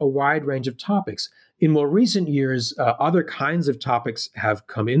a wide range of topics. In more recent years, other kinds of topics have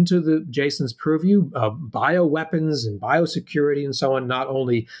come into the Jason's purview, bioweapons and biosecurity and so on, not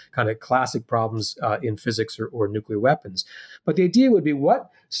only kind of classic problems in physics or nuclear weapons. But the idea would be, what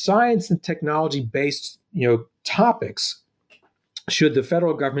science and technology-based topics should the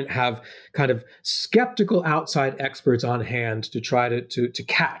federal government have kind of skeptical outside experts on hand to try to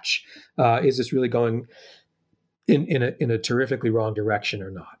catch? Is this really going in a terrifically wrong direction or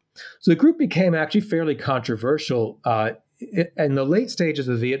not? So the group became actually fairly controversial in the late stages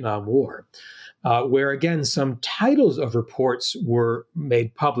of the Vietnam War, where, again, some titles of reports were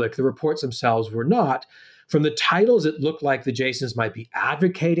made public. The reports themselves were not. From the titles, it looked like the Jasons might be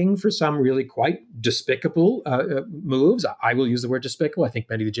advocating for some really quite despicable moves. I will use the word despicable. I think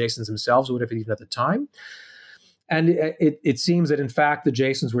many of the Jasons themselves would have, even at the time. And it seems that, in fact, the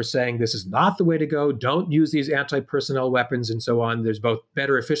Jasons were saying this is not the way to go. Don't use these anti-personnel weapons and so on. There's both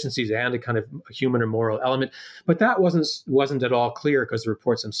better efficiencies and a kind of human or moral element. But that wasn't at all clear, because the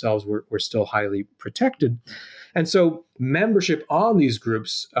reports themselves were still highly protected. And so membership on these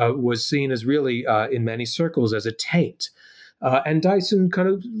groups was seen as really, in many circles, as a taint. And Dyson kind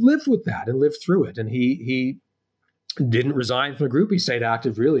of lived with that and lived through it. And he didn't resign from the group. He stayed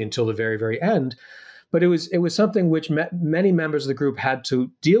active really until the very, very end. But it was something which many members of the group had to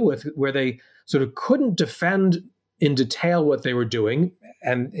deal with, where they sort of couldn't defend in detail what they were doing,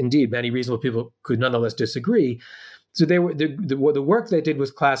 and indeed many reasonable people could nonetheless disagree. So they were the work they did was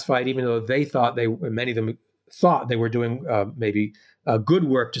classified, even though many of them thought they were doing maybe good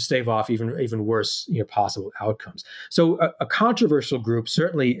work to stave off even worse possible outcomes. So a controversial group,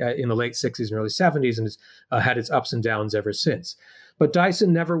 certainly in the late 60s and early 70s, and has had its ups and downs ever since. But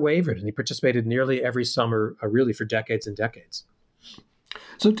Dyson never wavered, and he participated nearly every summer, really for decades and decades.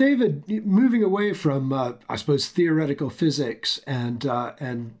 So, David, moving away from, I suppose, theoretical physics and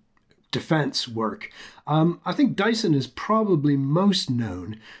defense work, I think Dyson is probably most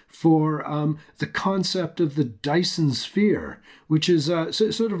known for the concept of the Dyson sphere, which is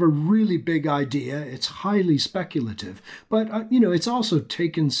sort of a really big idea. It's highly speculative, but it's also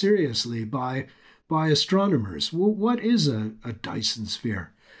taken seriously by astronomers. Well, what is a Dyson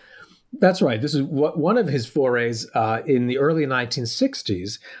sphere? That's right. This is one of his forays in the early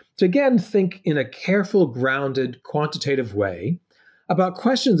 1960s to, again, think in a careful, grounded, quantitative way about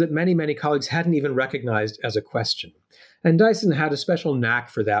questions that many, many colleagues hadn't even recognized as a question. And Dyson had a special knack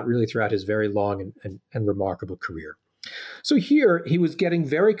for that really throughout his very long and remarkable career. So here he was getting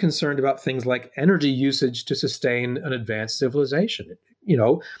very concerned about things like energy usage to sustain an advanced civilization.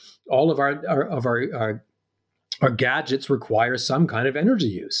 All of our gadgets require some kind of energy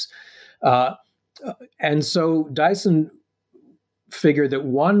use. And so Dyson figured that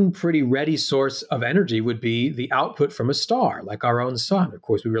one pretty ready source of energy would be the output from a star, like our own sun. Of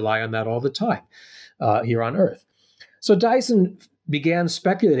course, we rely on that all the time here on Earth. So Dyson began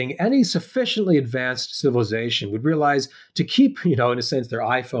speculating any sufficiently advanced civilization would realize to keep, in a sense, their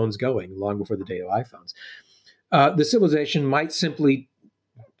iPhones going long before the day of iPhones. The civilization might simply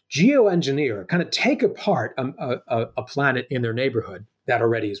geoengineer, kind of take apart a planet in their neighborhood. That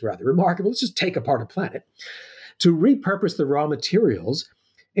already is rather remarkable. Let's just take apart a planet to repurpose the raw materials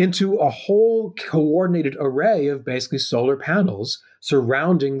into a whole coordinated array of basically solar panels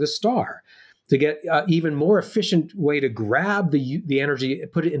surrounding the star to get even more efficient way to grab the energy,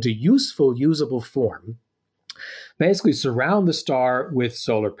 put it into useful, usable form, basically surround the star with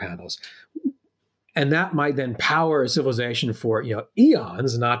solar panels. And that might then power a civilization for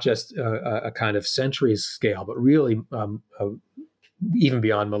eons, not just a kind of centuries scale, but really even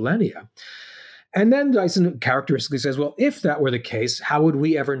beyond millennia. And then Dyson characteristically says, well, if that were the case, how would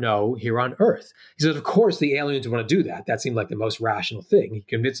we ever know here on Earth? He says, of course, the aliens would want to do that. That seemed like the most rational thing. He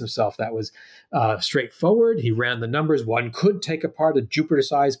convinced himself that was straightforward. He ran the numbers. One could take apart a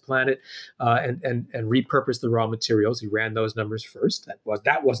Jupiter-sized planet and repurpose the raw materials. He ran those numbers first.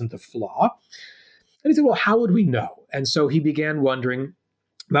 That wasn't the flaw. And he said, well, how would we know? And so he began wondering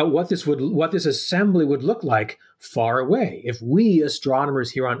about what this assembly would look like far away, if we astronomers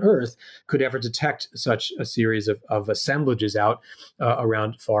here on Earth could ever detect such a series of assemblages out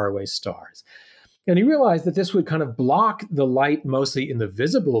around faraway stars. And he realized that this would kind of block the light mostly in the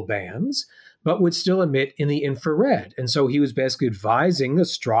visible bands, but would still emit in the infrared. And so he was basically advising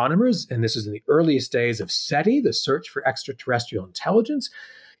astronomers, and this is in the earliest days of SETI, the search for extraterrestrial intelligence.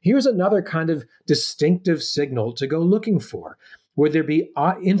 Here's another kind of distinctive signal to go looking for. Would there be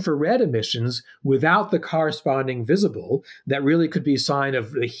infrared emissions without the corresponding visible that really could be a sign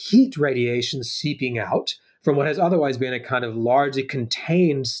of the heat radiation seeping out from what has otherwise been a kind of largely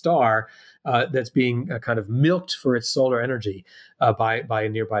contained star that's being kind of milked for its solar energy by a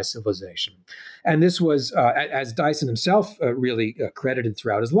nearby civilization? And this was, as Dyson himself really credited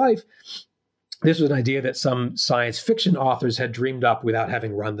throughout his life, this was an idea that some science fiction authors had dreamed up without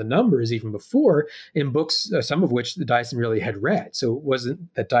having run the numbers even before in books, some of which Dyson really had read. So it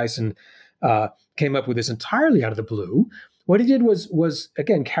wasn't that Dyson came up with this entirely out of the blue. What he did was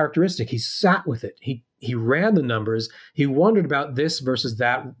again, characteristic. He sat with it. He ran the numbers. He wondered about this versus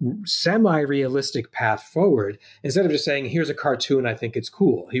that semi-realistic path forward. Instead of just saying, here's a cartoon, I think it's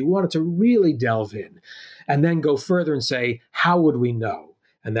cool. He wanted to really delve in and then go further and say, how would we know?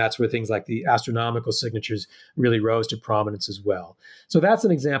 And that's where things like the astronomical signatures really rose to prominence as well. So that's an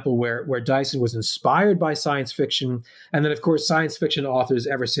example where Dyson was inspired by science fiction. And then, of course, science fiction authors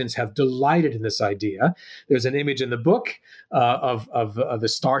ever since have delighted in this idea. There's an image in the book of the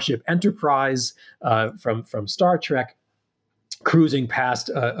Starship Enterprise from Star Trek cruising past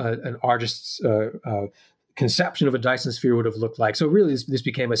an artist's conception of a Dyson sphere would have looked like. So really, this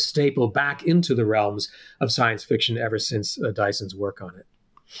became a staple back into the realms of science fiction ever since Dyson's work on it.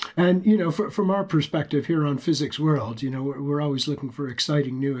 And, from our perspective here on Physics World, we're always looking for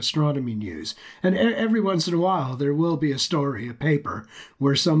exciting new astronomy news. And every once in a while, there will be a story, a paper,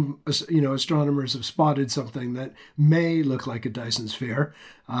 where some, astronomers have spotted something that may look like a Dyson sphere.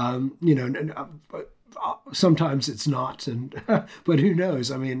 Sometimes it's not, but who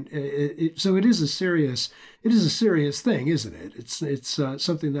knows? I mean, so it is a serious thing, isn't it? It's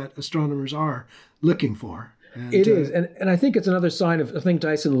something that astronomers are looking for. And, it is. And I think it's another sign of, I think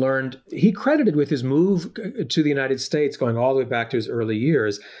Dyson learned, he credited with his move to the United States, going all the way back to his early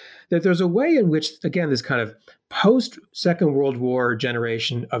years, that there's a way in which, again, this kind of post-Second World War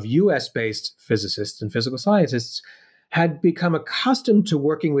generation of US-based physicists and physical scientists had become accustomed to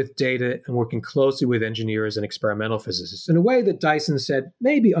working with data and working closely with engineers and experimental physicists in a way that Dyson said,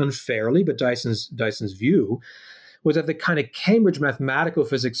 maybe unfairly, but Dyson's view was that the kind of Cambridge mathematical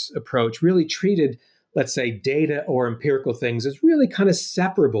physics approach really treated, let's say, data or empirical things as really kind of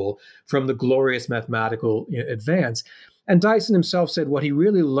separable from the glorious mathematical advance. And Dyson himself said what he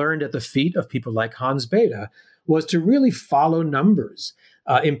really learned at the feet of people like Hans Bethe was to really follow numbers,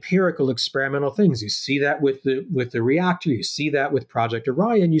 empirical experimental things. You see that with the reactor, you see that with Project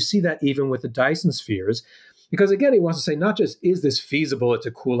Orion, you see that even with the Dyson spheres. Because again, he wants to say, not just is this feasible, it's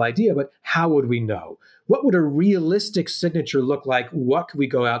a cool idea, but how would we know? What would a realistic signature look like? What could we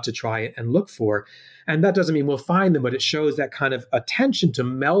go out to try and look for? And that doesn't mean we'll find them, but it shows that kind of attention to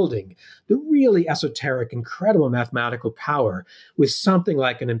melding the really esoteric, incredible mathematical power with something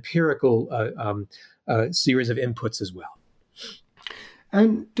like an empirical series of inputs as well.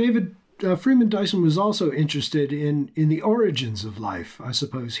 And David, Freeman Dyson was also interested in the origins of life, I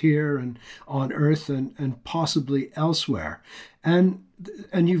suppose, here and on Earth and possibly elsewhere. And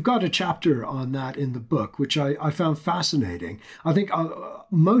you've got a chapter on that in the book, which I found fascinating. I think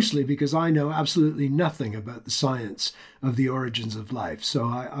mostly because I know absolutely nothing about the science of the origins of life. So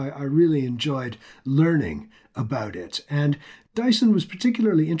I really enjoyed learning about it. And Dyson was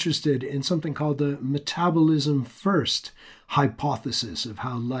particularly interested in something called the metabolism first hypothesis of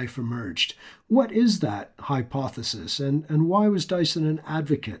how life emerged. What is that hypothesis, and why was Dyson an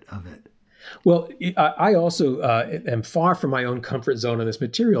advocate of it? Well, I also am far from my own comfort zone on this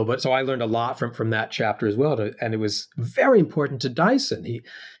material, but so I learned a lot from that chapter as well, and it was very important to Dyson. He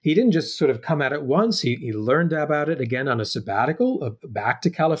didn't just sort of come at it once. He learned about it again on a sabbatical back to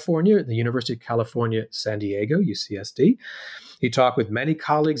California at the University of California, San Diego, UCSD. He talked with many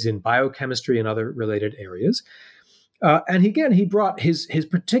colleagues in biochemistry and other related areas, and again he brought his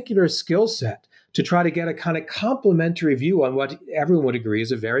particular skill set to try to get a kind of complementary view on what everyone would agree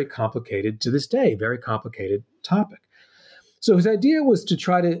is a very complicated, to this day, very complicated topic. So his idea was to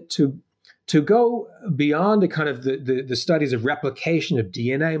try to go beyond the kind of the studies of replication of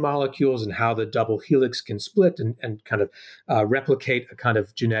DNA molecules and how the double helix can split and kind of replicate a kind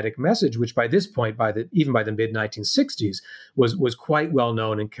of genetic message, which by this point, even by the mid-1960s, was quite well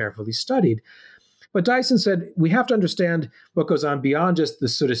known and carefully studied. But Dyson said, we have to understand what goes on beyond just the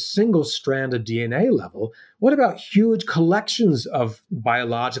sort of single strand of DNA level. What about huge collections of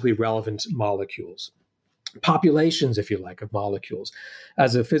biologically relevant molecules? Populations, if you like, of molecules.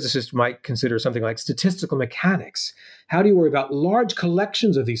 As a physicist might consider something like statistical mechanics. How do you worry about large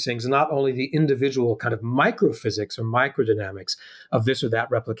collections of these things and not only the individual kind of microphysics or microdynamics of this or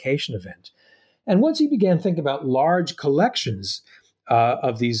that replication event? And once he began thinking about large collections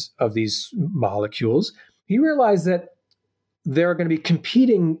of these molecules, he realized that there are going to be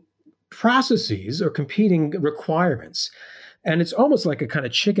competing processes or competing requirements. And it's almost like a kind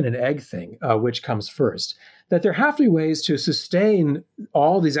of chicken and egg thing, which comes first, that there have to be ways to sustain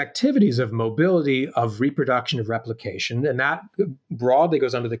all these activities of mobility, of reproduction, of replication. And that broadly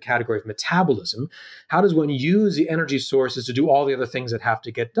goes under the category of metabolism. How does one use the energy sources to do all the other things that have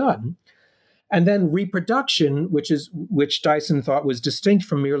to get done? And then reproduction, which Dyson thought was distinct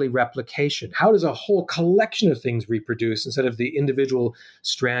from merely replication. How does a whole collection of things reproduce instead of the individual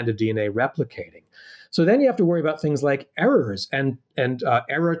strand of DNA replicating? So then you have to worry about things like errors and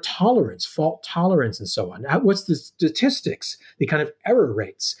error tolerance, fault tolerance, and so on. What's the statistics, the kind of error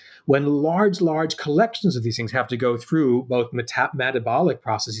rates when large collections of these things have to go through both metabolic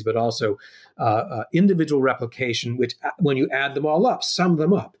processes, but also individual replication, which when you add them all up, sum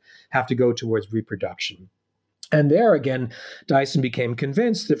them up, have to go towards reproduction. And there again, Dyson became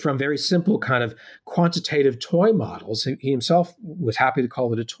convinced that from very simple kind of quantitative toy models, he himself was happy to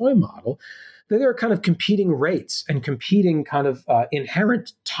call it a toy model, that there are kind of competing rates and competing kind of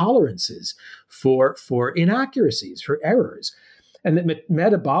inherent tolerances for inaccuracies, for errors. And that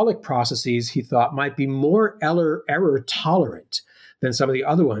metabolic processes, he thought, might be more error tolerant than some of the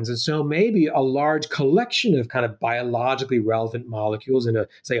other ones. And so maybe a large collection of kind of biologically relevant molecules in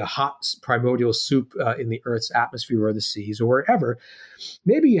a hot primordial soup in the Earth's atmosphere or the seas or wherever,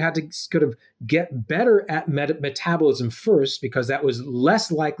 maybe you had to sort of get better at metabolism first because that was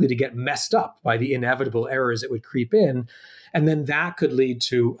less likely to get messed up by the inevitable errors that would creep in. And then that could lead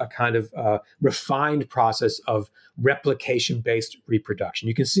to a kind of refined process of replication-based reproduction.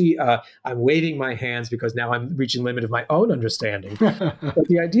 You can see I'm waving my hands because now I'm reaching the limit of my own understanding. But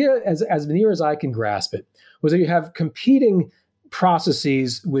the idea, as near as I can grasp it, was that you have competing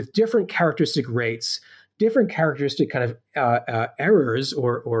processes with different characteristic rates, different characteristic kind of errors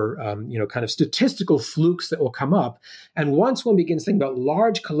or kind of statistical flukes that will come up. And once one begins thinking about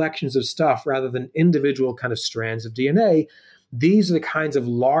large collections of stuff rather than individual kind of strands of DNA, these are the kinds of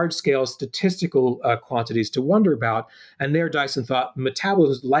large-scale statistical quantities to wonder about. And there, Dyson thought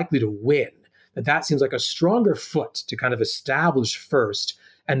metabolism is likely to win. That seems like a stronger foot to kind of establish first.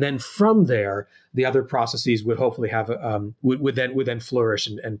 And then from there, the other processes would hopefully have would then flourish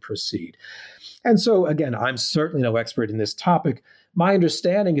and proceed. And so, again, I'm certainly no expert in this topic. My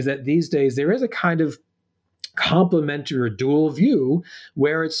understanding is that these days there is a kind of complementary or dual view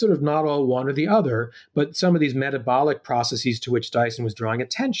where it's sort of not all one or the other, but some of these metabolic processes to which Dyson was drawing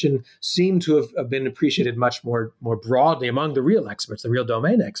attention seem to have been appreciated much more broadly among the real experts, the real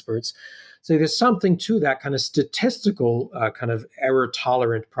domain experts. So there's something to that kind of statistical kind of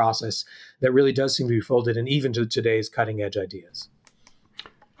error-tolerant process that really does seem to be folded in even to today's cutting-edge ideas.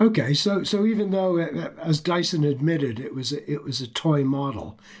 Okay, so even though, as Dyson admitted, it was a toy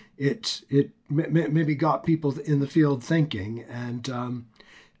model, it maybe got people in the field thinking and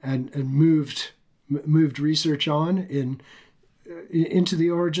moved research on into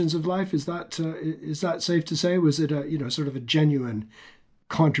the origins of life. Is that safe to say? Was it sort of a genuine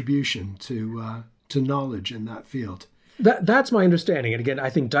contribution to knowledge in that field? That's my understanding. And again,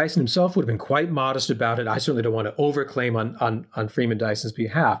 I think Dyson himself would have been quite modest about it. I certainly don't want to overclaim on Freeman Dyson's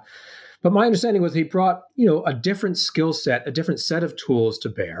behalf. But my understanding was he brought, a different skill set, a different set of tools to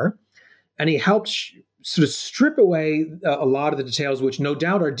bear. And he helped sort of strip away a lot of the details, which no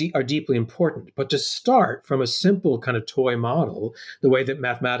doubt are deeply important, but to start from a simple kind of toy model, the way that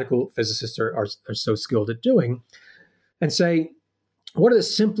mathematical physicists are so skilled at doing, and say, what are the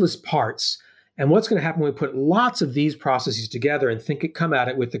simplest parts? And what's going to happen when we put lots of these processes together and come at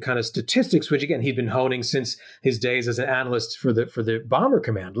it with the kind of statistics, which again, he'd been honing since his days as an analyst for the Bomber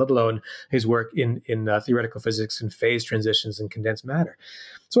Command, let alone his work in theoretical physics and phase transitions and condensed matter.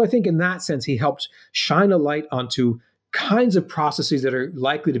 So I think in that sense, he helped shine a light onto kinds of processes that are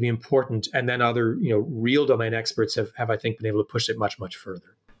likely to be important. And then other, real domain experts have I think, been able to push it much, much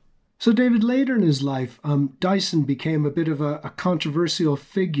further. So, David, later in his life, Dyson became a bit of a controversial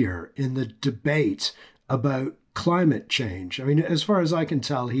figure in the debate about climate change. I mean, as far as I can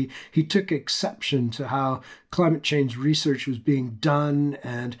tell, he took exception to how climate change research was being done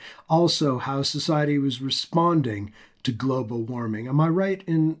and also how society was responding to global warming. Am I right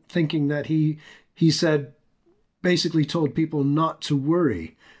in thinking that he said, basically told people not to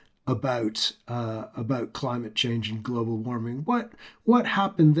worry about climate change and global warming? What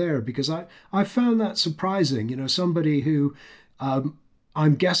happened there? Because I found that surprising. Somebody who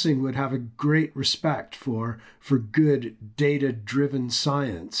I'm guessing would have a great respect for good data-driven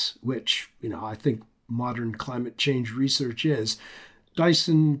science, which I think modern climate change research is.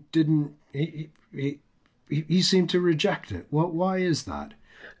 Dyson didn't. He seemed to reject it. Why is that?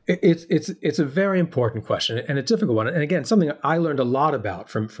 It's a very important question and a difficult one. And again, something I learned a lot about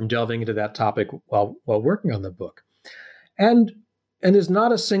from delving into that topic while working on the book. And there's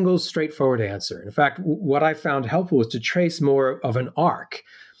not a single straightforward answer. In fact, what I found helpful was to trace more of an arc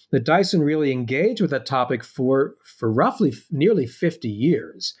that Dyson really engaged with that topic for roughly nearly 50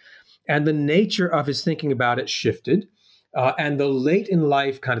 years. And the nature of his thinking about it shifted. And the late in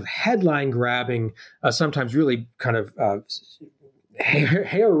life kind of headline grabbing, sometimes really kind of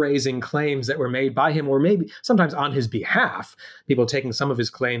hair-raising claims that were made by him, or maybe sometimes on his behalf, people taking some of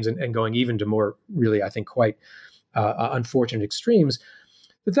his claims and going even to more really, I think, quite unfortunate extremes,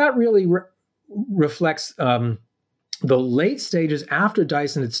 that really reflects the late stages after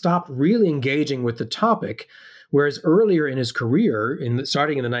Dyson had stopped really engaging with the topic, whereas earlier in his career,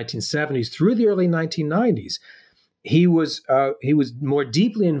 starting in the 1970s through the early 1990s, he was more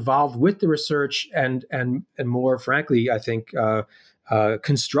deeply involved with the research and more, frankly, I think,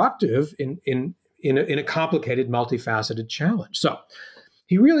 constructive in a complicated, multifaceted challenge. So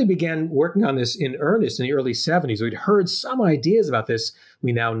he really began working on this in earnest in the early 70s. We'd heard some ideas about this,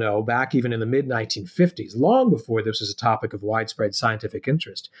 we now know, back even in the mid-1950s, long before this was a topic of widespread scientific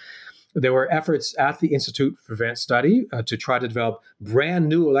interest. There were efforts at the Institute for Advanced Study to try to develop brand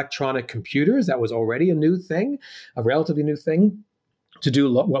new electronic computers. That was already a new thing, a relatively new thing, to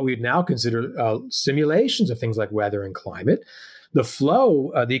do what we would now consider simulations of things like weather and climate. The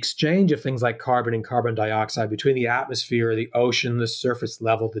flow, the exchange of things like carbon and carbon dioxide between the atmosphere, the ocean, the surface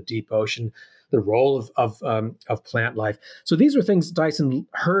level, the deep ocean, the role of plant life. So these were things Dyson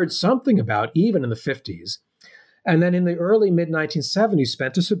heard something about even in the 50s. And then in the early mid-1970s,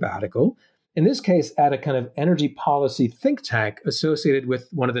 spent a sabbatical, in this case at a kind of energy policy think tank associated with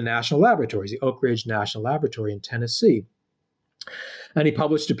one of the national laboratories, the Oak Ridge National Laboratory in Tennessee. And he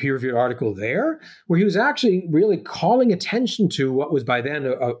published a peer-reviewed article there where he was actually really calling attention to what was by then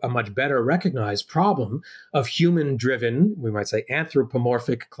a much better recognized problem of human-driven, we might say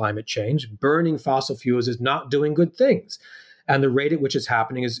anthropomorphic climate change. Burning fossil fuels is not doing good things. And the rate at which it's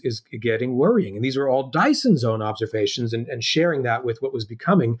happening is getting worrying. And these were all Dyson's own observations and sharing that with what was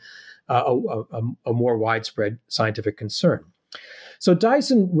becoming a more widespread scientific concern. So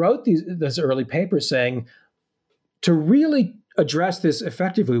Dyson wrote this early paper saying, to really address this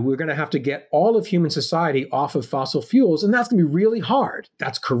effectively, we're going to have to get all of human society off of fossil fuels, and that's going to be really hard.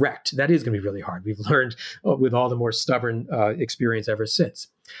 That's correct. That is going to be really hard. We've learned with all the more stubborn experience ever since.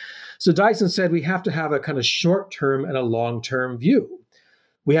 So Dyson said we have to have a kind of short-term and a long-term view.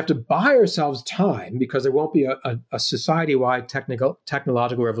 We have to buy ourselves time because there won't be a society-wide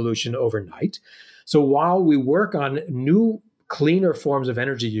technological revolution overnight. So while we work on new, cleaner forms of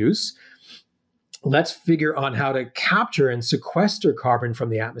energy use, let's figure on how to capture and sequester carbon from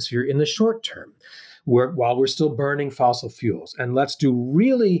the atmosphere in the short term, while we're still burning fossil fuels. And let's do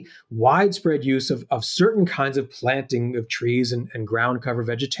really widespread use of certain kinds of planting of trees and ground cover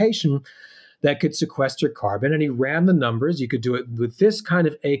vegetation that could sequester carbon. And he ran the numbers. You could do it with this kind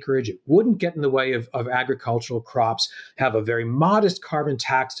of acreage. It wouldn't get in the way of agricultural crops, have a very modest carbon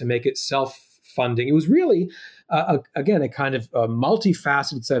tax to make it funding. It was really, again, a kind of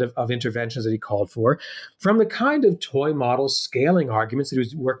multifaceted set of interventions that he called for, from the kind of toy model scaling arguments that he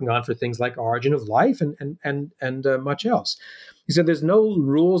was working on for things like origin of life and much else. He said there's no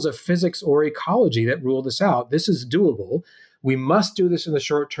rules of physics or ecology that rule this out. This is doable. We must do this in the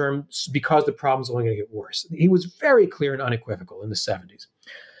short term because the problem's only going to get worse. He was very clear and unequivocal in the 70s.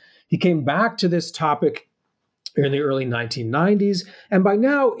 He came back to this topic in the early 1990s, and by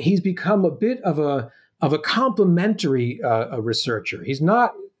now he's become a bit of a complementary researcher. He's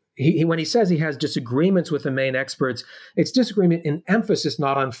not. When he says he has disagreements with the main experts, it's disagreement in emphasis,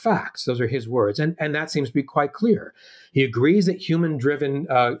 not on facts. Those are his words. And that seems to be quite clear. He agrees that human-driven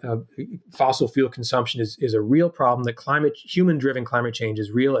fossil fuel consumption is a real problem, that human-driven climate change is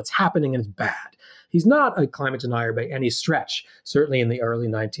real, it's happening, and it's bad. He's not a climate denier by any stretch, certainly in the early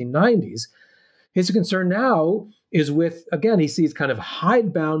 1990s. His concern now is with, again, he sees kind of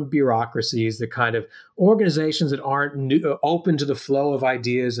hidebound bureaucracies, the kind of organizations that aren't open to the flow of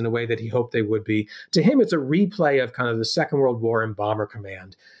ideas in a way that he hoped they would be. To him, it's a replay of kind of the Second World War and Bomber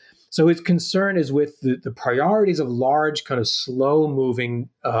Command. So his concern is with the priorities of large, kind of slow-moving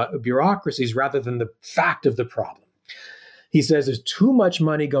bureaucracies rather than the fact of the problem. He says there's too much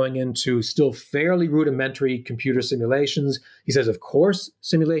money going into still fairly rudimentary computer simulations. He says, of course,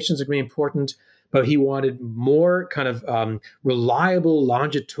 simulations are going to be important, but he wanted more kind of reliable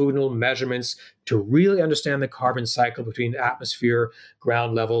longitudinal measurements to really understand the carbon cycle between atmosphere,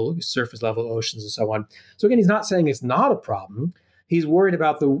 ground level, surface level, oceans, and so on. So again, he's not saying it's not a problem. He's worried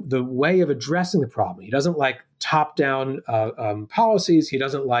about the way of addressing the problem. He doesn't like top-down policies. He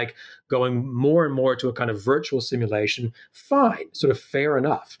doesn't like going more and more to a kind of virtual simulation. Fine, sort of fair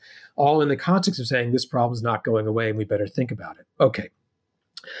enough. All in the context of saying this problem is not going away and we better think about it. Okay.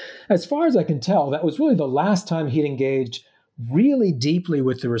 As far as I can tell, that was really the last time he'd engaged really deeply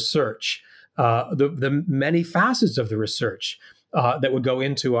with the research, the many facets of the research that would go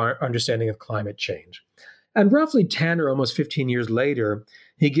into our understanding of climate change. And roughly 10 or almost 15 years later,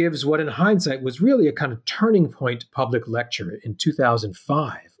 he gives what in hindsight was really a kind of turning point public lecture in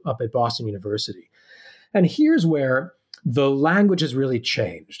 2005 up at Boston University. And here's where the language has really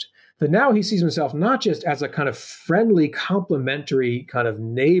changed. That now he sees himself not just as a kind of friendly, complementary kind of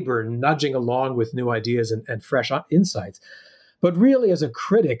neighbor nudging along with new ideas and fresh insights, but really as a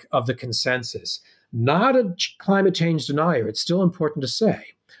critic of the consensus, not a climate change denier, it's still important to say,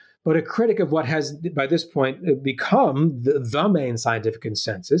 but a critic of what has, by this point, become the main scientific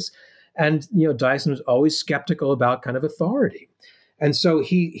consensus. And, Dyson was always skeptical about kind of authority. And so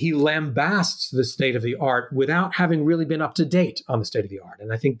he lambasts the state of the art without having really been up to date on the state of the art.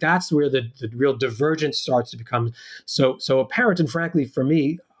 And I think that's where the real divergence starts to become so apparent. And frankly, for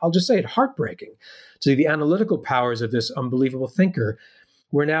me, I'll just say it, heartbreaking to see the analytical powers of this unbelievable thinker,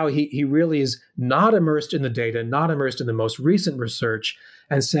 where now he really is not immersed in the data, not immersed in the most recent research,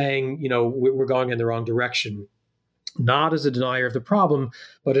 and saying, we're going in the wrong direction. Not as a denier of the problem,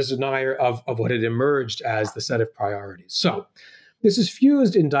 but as a denier of what had emerged as the set of priorities. So this is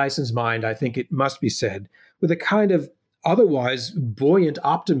fused in Dyson's mind, I think it must be said, with a kind of otherwise buoyant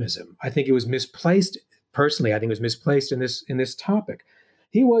optimism. I think it was misplaced, personally, I think it was misplaced in this topic.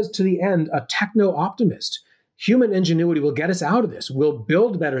 He was, to the end, a techno-optimist. Human ingenuity will get us out of this. We'll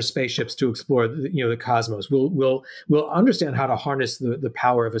build better spaceships to explore the cosmos. We'll understand how to harness the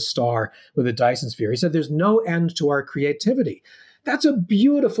power of a star with a Dyson sphere. He said there's no end to our creativity. That's a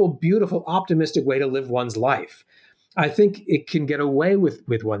beautiful, beautiful, optimistic way to live one's life. I think it can get away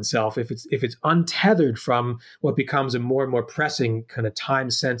with oneself if it's untethered from what becomes a more and more pressing kind of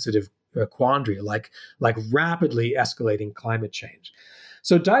time-sensitive quandary, like rapidly escalating climate change.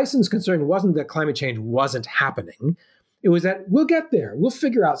 So Dyson's concern wasn't that climate change wasn't happening. It was that we'll get there. We'll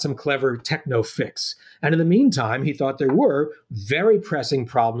figure out some clever techno fix. And in the meantime, he thought there were very pressing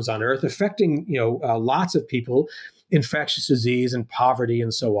problems on Earth affecting lots of people, infectious disease and poverty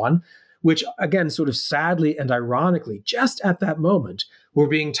and so on, which, again, sort of sadly and ironically, just at that moment, were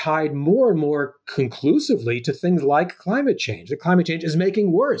being tied more and more conclusively to things like climate change. That climate change is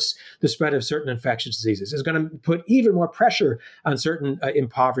making worse the spread of certain infectious diseases, is going to put even more pressure on certain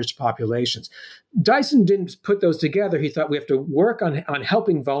impoverished populations. Dyson didn't put those together. He thought we have to work on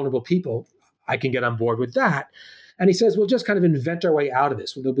helping vulnerable people. I can get on board with that. And he says, we'll just kind of invent our way out of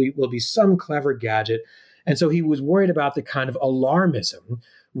this. Will be some clever gadget. And so he was worried about the kind of alarmism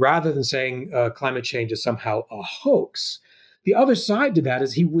rather than saying climate change is somehow a hoax. The other side to that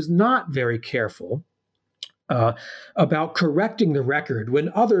is he was not very careful about correcting the record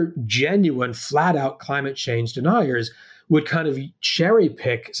when other genuine, flat-out climate change deniers would kind of cherry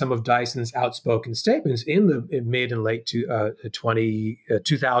pick some of Dyson's outspoken statements in the mid and late 2000s and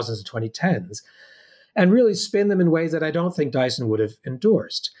 2010s and really spin them in ways that I don't think Dyson would have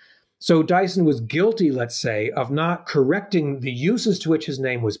endorsed. So Dyson was guilty, let's say, of not correcting the uses to which his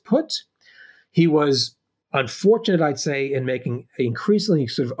name was put. He was unfortunate, I'd say, in making increasingly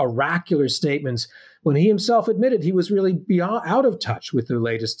sort of oracular statements when he himself admitted he was really out of touch with the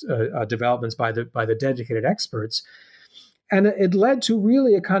latest developments by the dedicated experts. And it led to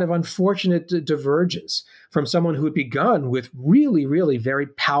really a kind of unfortunate divergence from someone who had begun with really, really very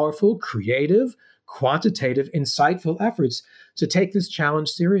powerful, creative, quantitative, insightful efforts to take this challenge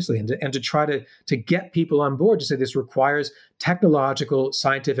seriously and to try to get people on board to say this requires technological,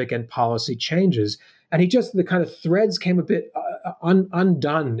 scientific, and policy changes. And the kind of threads came a bit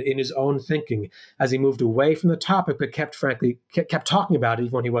undone in his own thinking as he moved away from the topic, but kept talking about it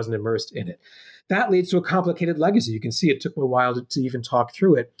even when he wasn't immersed in it. That leads to a complicated legacy. You can see it took me a while to even talk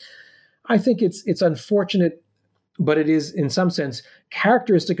through it. I think it's unfortunate, but it is in some sense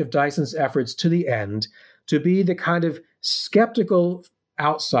characteristic of Dyson's efforts to the end to be the kind of skeptical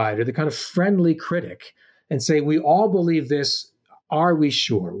outsider, the kind of friendly critic, and say, we all believe this. Are we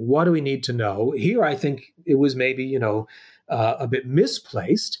sure? What do we need to know? Here, I think it was maybe, a bit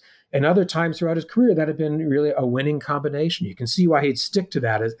misplaced. And other times throughout his career, that had been really a winning combination. You can see why he'd stick to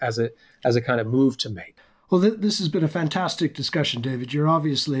that as a kind of move to make. Well, this has been a fantastic discussion, David. You're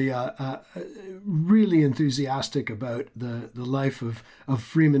obviously really enthusiastic about the life of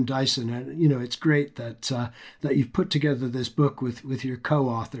Freeman Dyson, and it's great that you've put together this book with your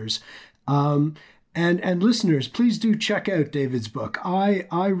co-authors. And listeners, please do check out David's book.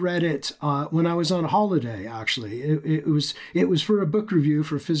 I read it when I was on holiday. Actually, it was for a book review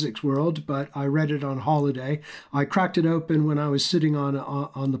for Physics World, but I read it on holiday. I cracked it open when I was sitting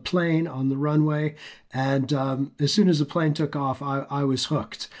on the plane on the runway, and as soon as the plane took off, I was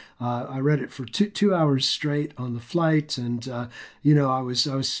hooked. I read it for 2 hours straight on the flight, and I was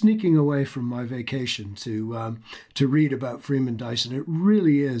sneaking away from my vacation to read about Freeman Dyson. It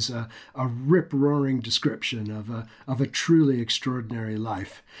really is a rip-roaring description of a truly extraordinary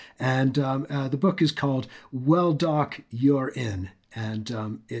life. And the book is called Well, Doc, You're In,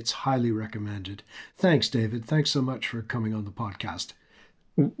 and it's highly recommended. Thanks, David. Thanks so much for coming on the podcast.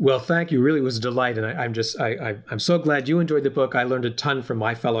 Well, thank you. Really, it was a delight, and I'm so glad you enjoyed the book. I learned a ton from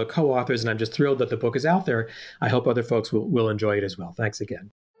my fellow co-authors, and I'm just thrilled that the book is out there. I hope other folks will enjoy it as well. Thanks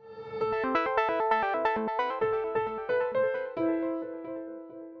again.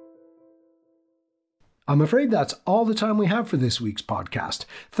 I'm afraid that's all the time we have for this week's podcast.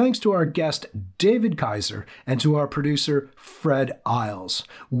 Thanks to our guest, David Kaiser, and to our producer, Fred Isles.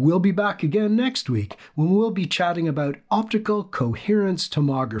 We'll be back again next week when we'll be chatting about optical coherence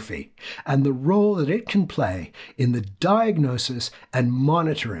tomography and the role that it can play in the diagnosis and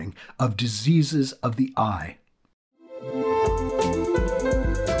monitoring of diseases of the eye.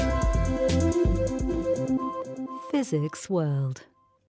 Physics World.